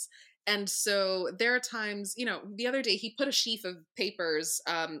things. And so there are times, the other day he put a sheaf of papers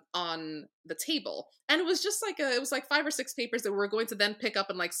on the table, and it was just like it was like 5 or 6 papers that we were going to then pick up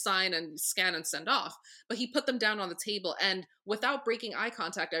and like sign and scan and send off. But he put them down on the table, and without breaking eye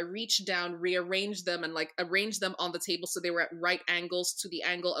contact, I reached down, rearranged them, and like arranged them on the table so they were at right angles to the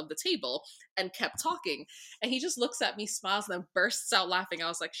angle of the table, and kept talking. And he just looks at me, smiles, and then bursts out laughing. I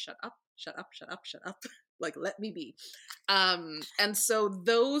was like, shut up, shut up, shut up, shut up. Like, let me be. And so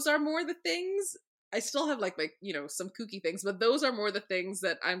those are more the things. I still have like some kooky things, but those are more the things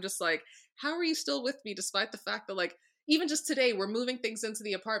that I'm just like, how are you still with me despite the fact that like even just today we're moving things into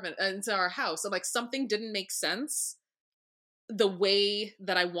the apartment, into our house, and like something didn't make sense the way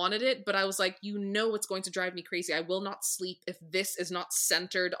that I wanted it, but I was like, it's going to drive me crazy. I will not sleep if this is not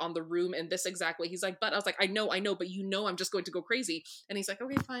centered on the room in this exact way. He's like, but I was like, I know, but I'm just going to go crazy. And he's like,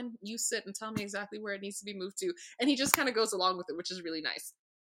 okay, fine, you sit and tell me exactly where it needs to be moved to. And he just kind of goes along with it, which is really nice.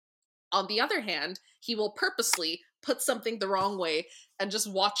 On the other hand, he will purposely put something the wrong way and just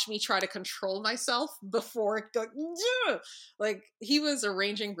watch me try to control myself before it goes. Like, he was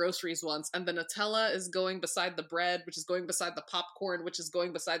arranging groceries once, and the Nutella is going beside the bread, which is going beside the popcorn, which is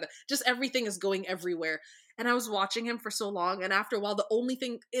going beside just everything is going everywhere. And I was watching him for so long, and after a while, the only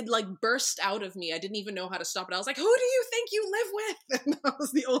thing, it like burst out of me. I didn't even know how to stop it. I was like, who do you think you live with? And that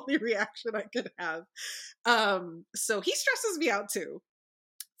was the only reaction I could have. So he stresses me out too.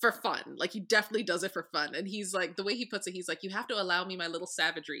 For fun. Like, he definitely does it for fun. And he's like, the way he puts it, he's like, you have to allow me my little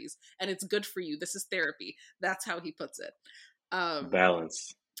savageries, and it's good for you. This is therapy. That's how he puts it.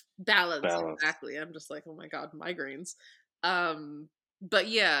 Balance. Exactly. I'm just like, oh my God, migraines. But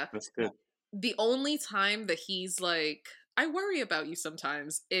yeah. That's good. The only time that he's like, I worry about you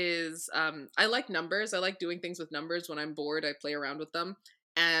sometimes is, I like numbers. I like doing things with numbers. When I'm bored, I play around with them.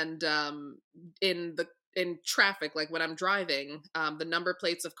 And in traffic, like when I'm driving, the number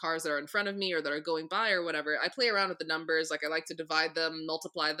plates of cars that are in front of me or that are going by or whatever, I play around with the numbers. Like, I like to divide them,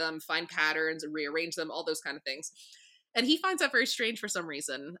 multiply them, find patterns and rearrange them, all those kind of things. And he finds that very strange for some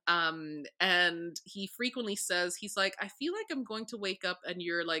reason. And he frequently says, he's like, I feel like I'm going to wake up and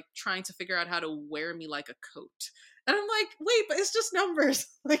you're like trying to figure out how to wear me like a coat. And I'm like, wait, but it's just numbers.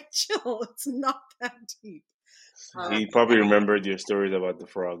 Like, chill. It's not that deep. He probably remembered your stories about the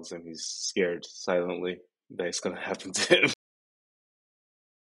frogs, and he's scared silently that it's going to happen to him.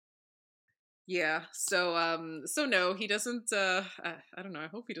 Yeah. So no, he doesn't. I don't know. I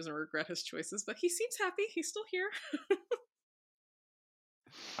hope he doesn't regret his choices, but he seems happy. He's still here.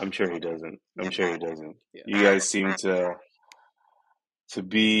 I'm sure he doesn't. Yeah. You guys seem to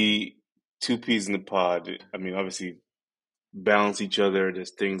be two peas in the pod. I mean, obviously, balance each other.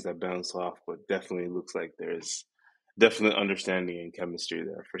 There's things that bounce off, but definitely looks like there's definite understanding and chemistry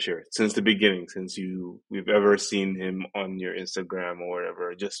there for sure. Since the beginning, since we've ever seen him on your Instagram or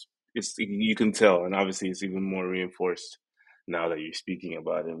whatever, you can tell, and obviously it's even more reinforced now that you're speaking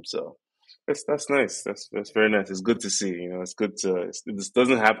about him. So that's nice. That's very nice. It's good to see. It's good this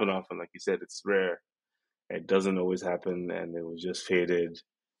doesn't happen often, like you said. It's rare. It doesn't always happen, and it was just faded.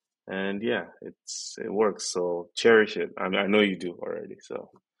 And yeah, it works. So cherish it. I know you do already. So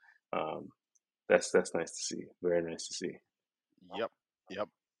that's nice to see. Very nice to see. Yep.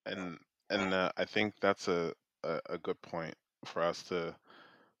 And I think that's a good point for us to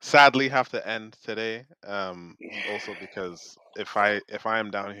sadly have to end today. Also because if I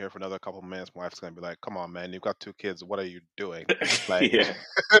am down here for another couple of minutes, my wife's gonna be like, "Come on, man, you've got 2 kids. What are you doing?" Like, Yeah.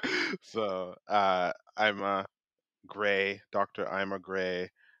 So Ima Gray, Dr. Ima Gray.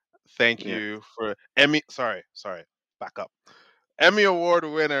 Thank Yeah. you for Emmy. Sorry, back up. Emmy Award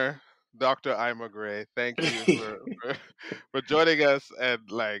winner, Dr. Ima Gray. Thank you for joining us, and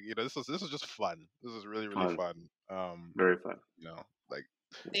like, this was just fun. This is really Fun. fun. Very fun. Like,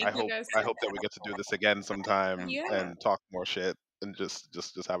 Thank I you hope guys. that we get to do this again sometime Yeah. and talk more shit and just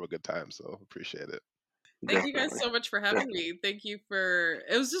have a good time. So appreciate it. Thank you guys so much for having me. Thank you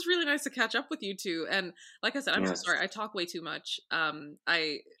it was just really nice to catch up with you two. And like I said, I'm so sorry. I talk way too much.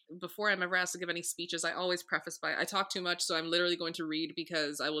 Before I'm ever asked to give any speeches, I always preface by, I talk too much, so I'm literally going to read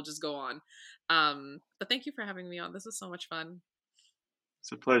because I will just go on. But thank you for having me on. This is so much fun.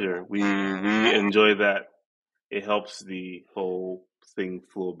 It's a pleasure. We enjoy that. It helps the whole thing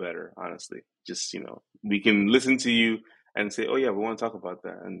flow better, honestly. Just, we can listen to you and say, oh yeah, we want to talk about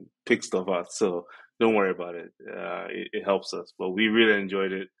that and pick stuff out. So don't worry about it. It helps us. But we really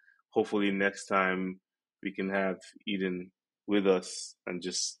enjoyed it. Hopefully next time we can have Eden with us and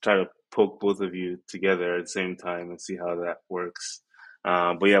just try to poke both of you together at the same time and see how that works.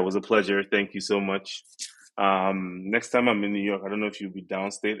 But yeah, it was a pleasure. Thank you so much. Next time I'm in New York, I don't know if you'll be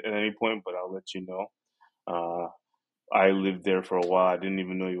downstate at any point, but I'll let you know. I lived there for a while. I didn't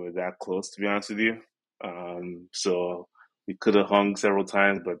even know you were that close, to be honest with you. So we could have hung several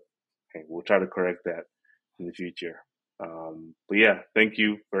times, but hey, we'll try to correct that in the future. But yeah, thank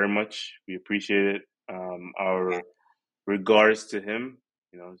you very much. We appreciate it. Our regards to him.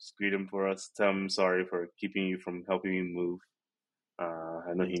 Just greet him for us. Tell him sorry for keeping you from helping me move.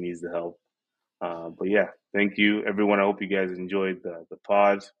 I know he needs the help. But yeah, thank you, everyone. I hope you guys enjoyed the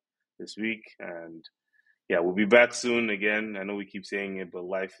pod this week. And yeah, we'll be back soon again. I know we keep saying it, but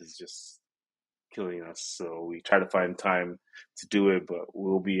life is just killing us. So we try to find time to do it, but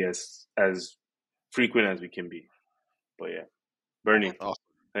we'll be as frequent as we can be. But yeah, Bernie, Awesome.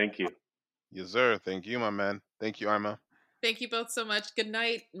 Thank you. Yes, sir. Thank you, my man. Thank you, Ima. Thank you both so much. Good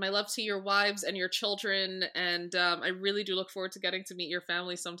night. My love to your wives and your children. And I really do look forward to getting to meet your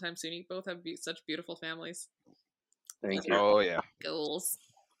family sometime soon. You both have such beautiful families. Thank you. Oh, yeah. Goals.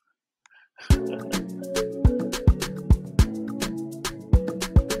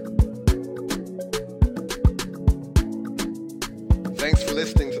 Thanks for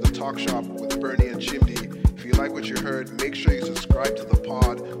listening to the Talk Shop with Bernie and Chimdi. If you like what you heard, make sure you subscribe to the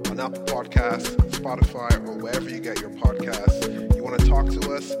pod on Apple Podcasts, Spotify, or wherever you get your podcasts. You want to talk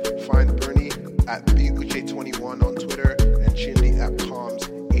to us? Find Bernie at BUJ21 on Twitter and Chimdi at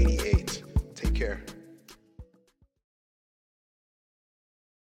Comms88. Take care.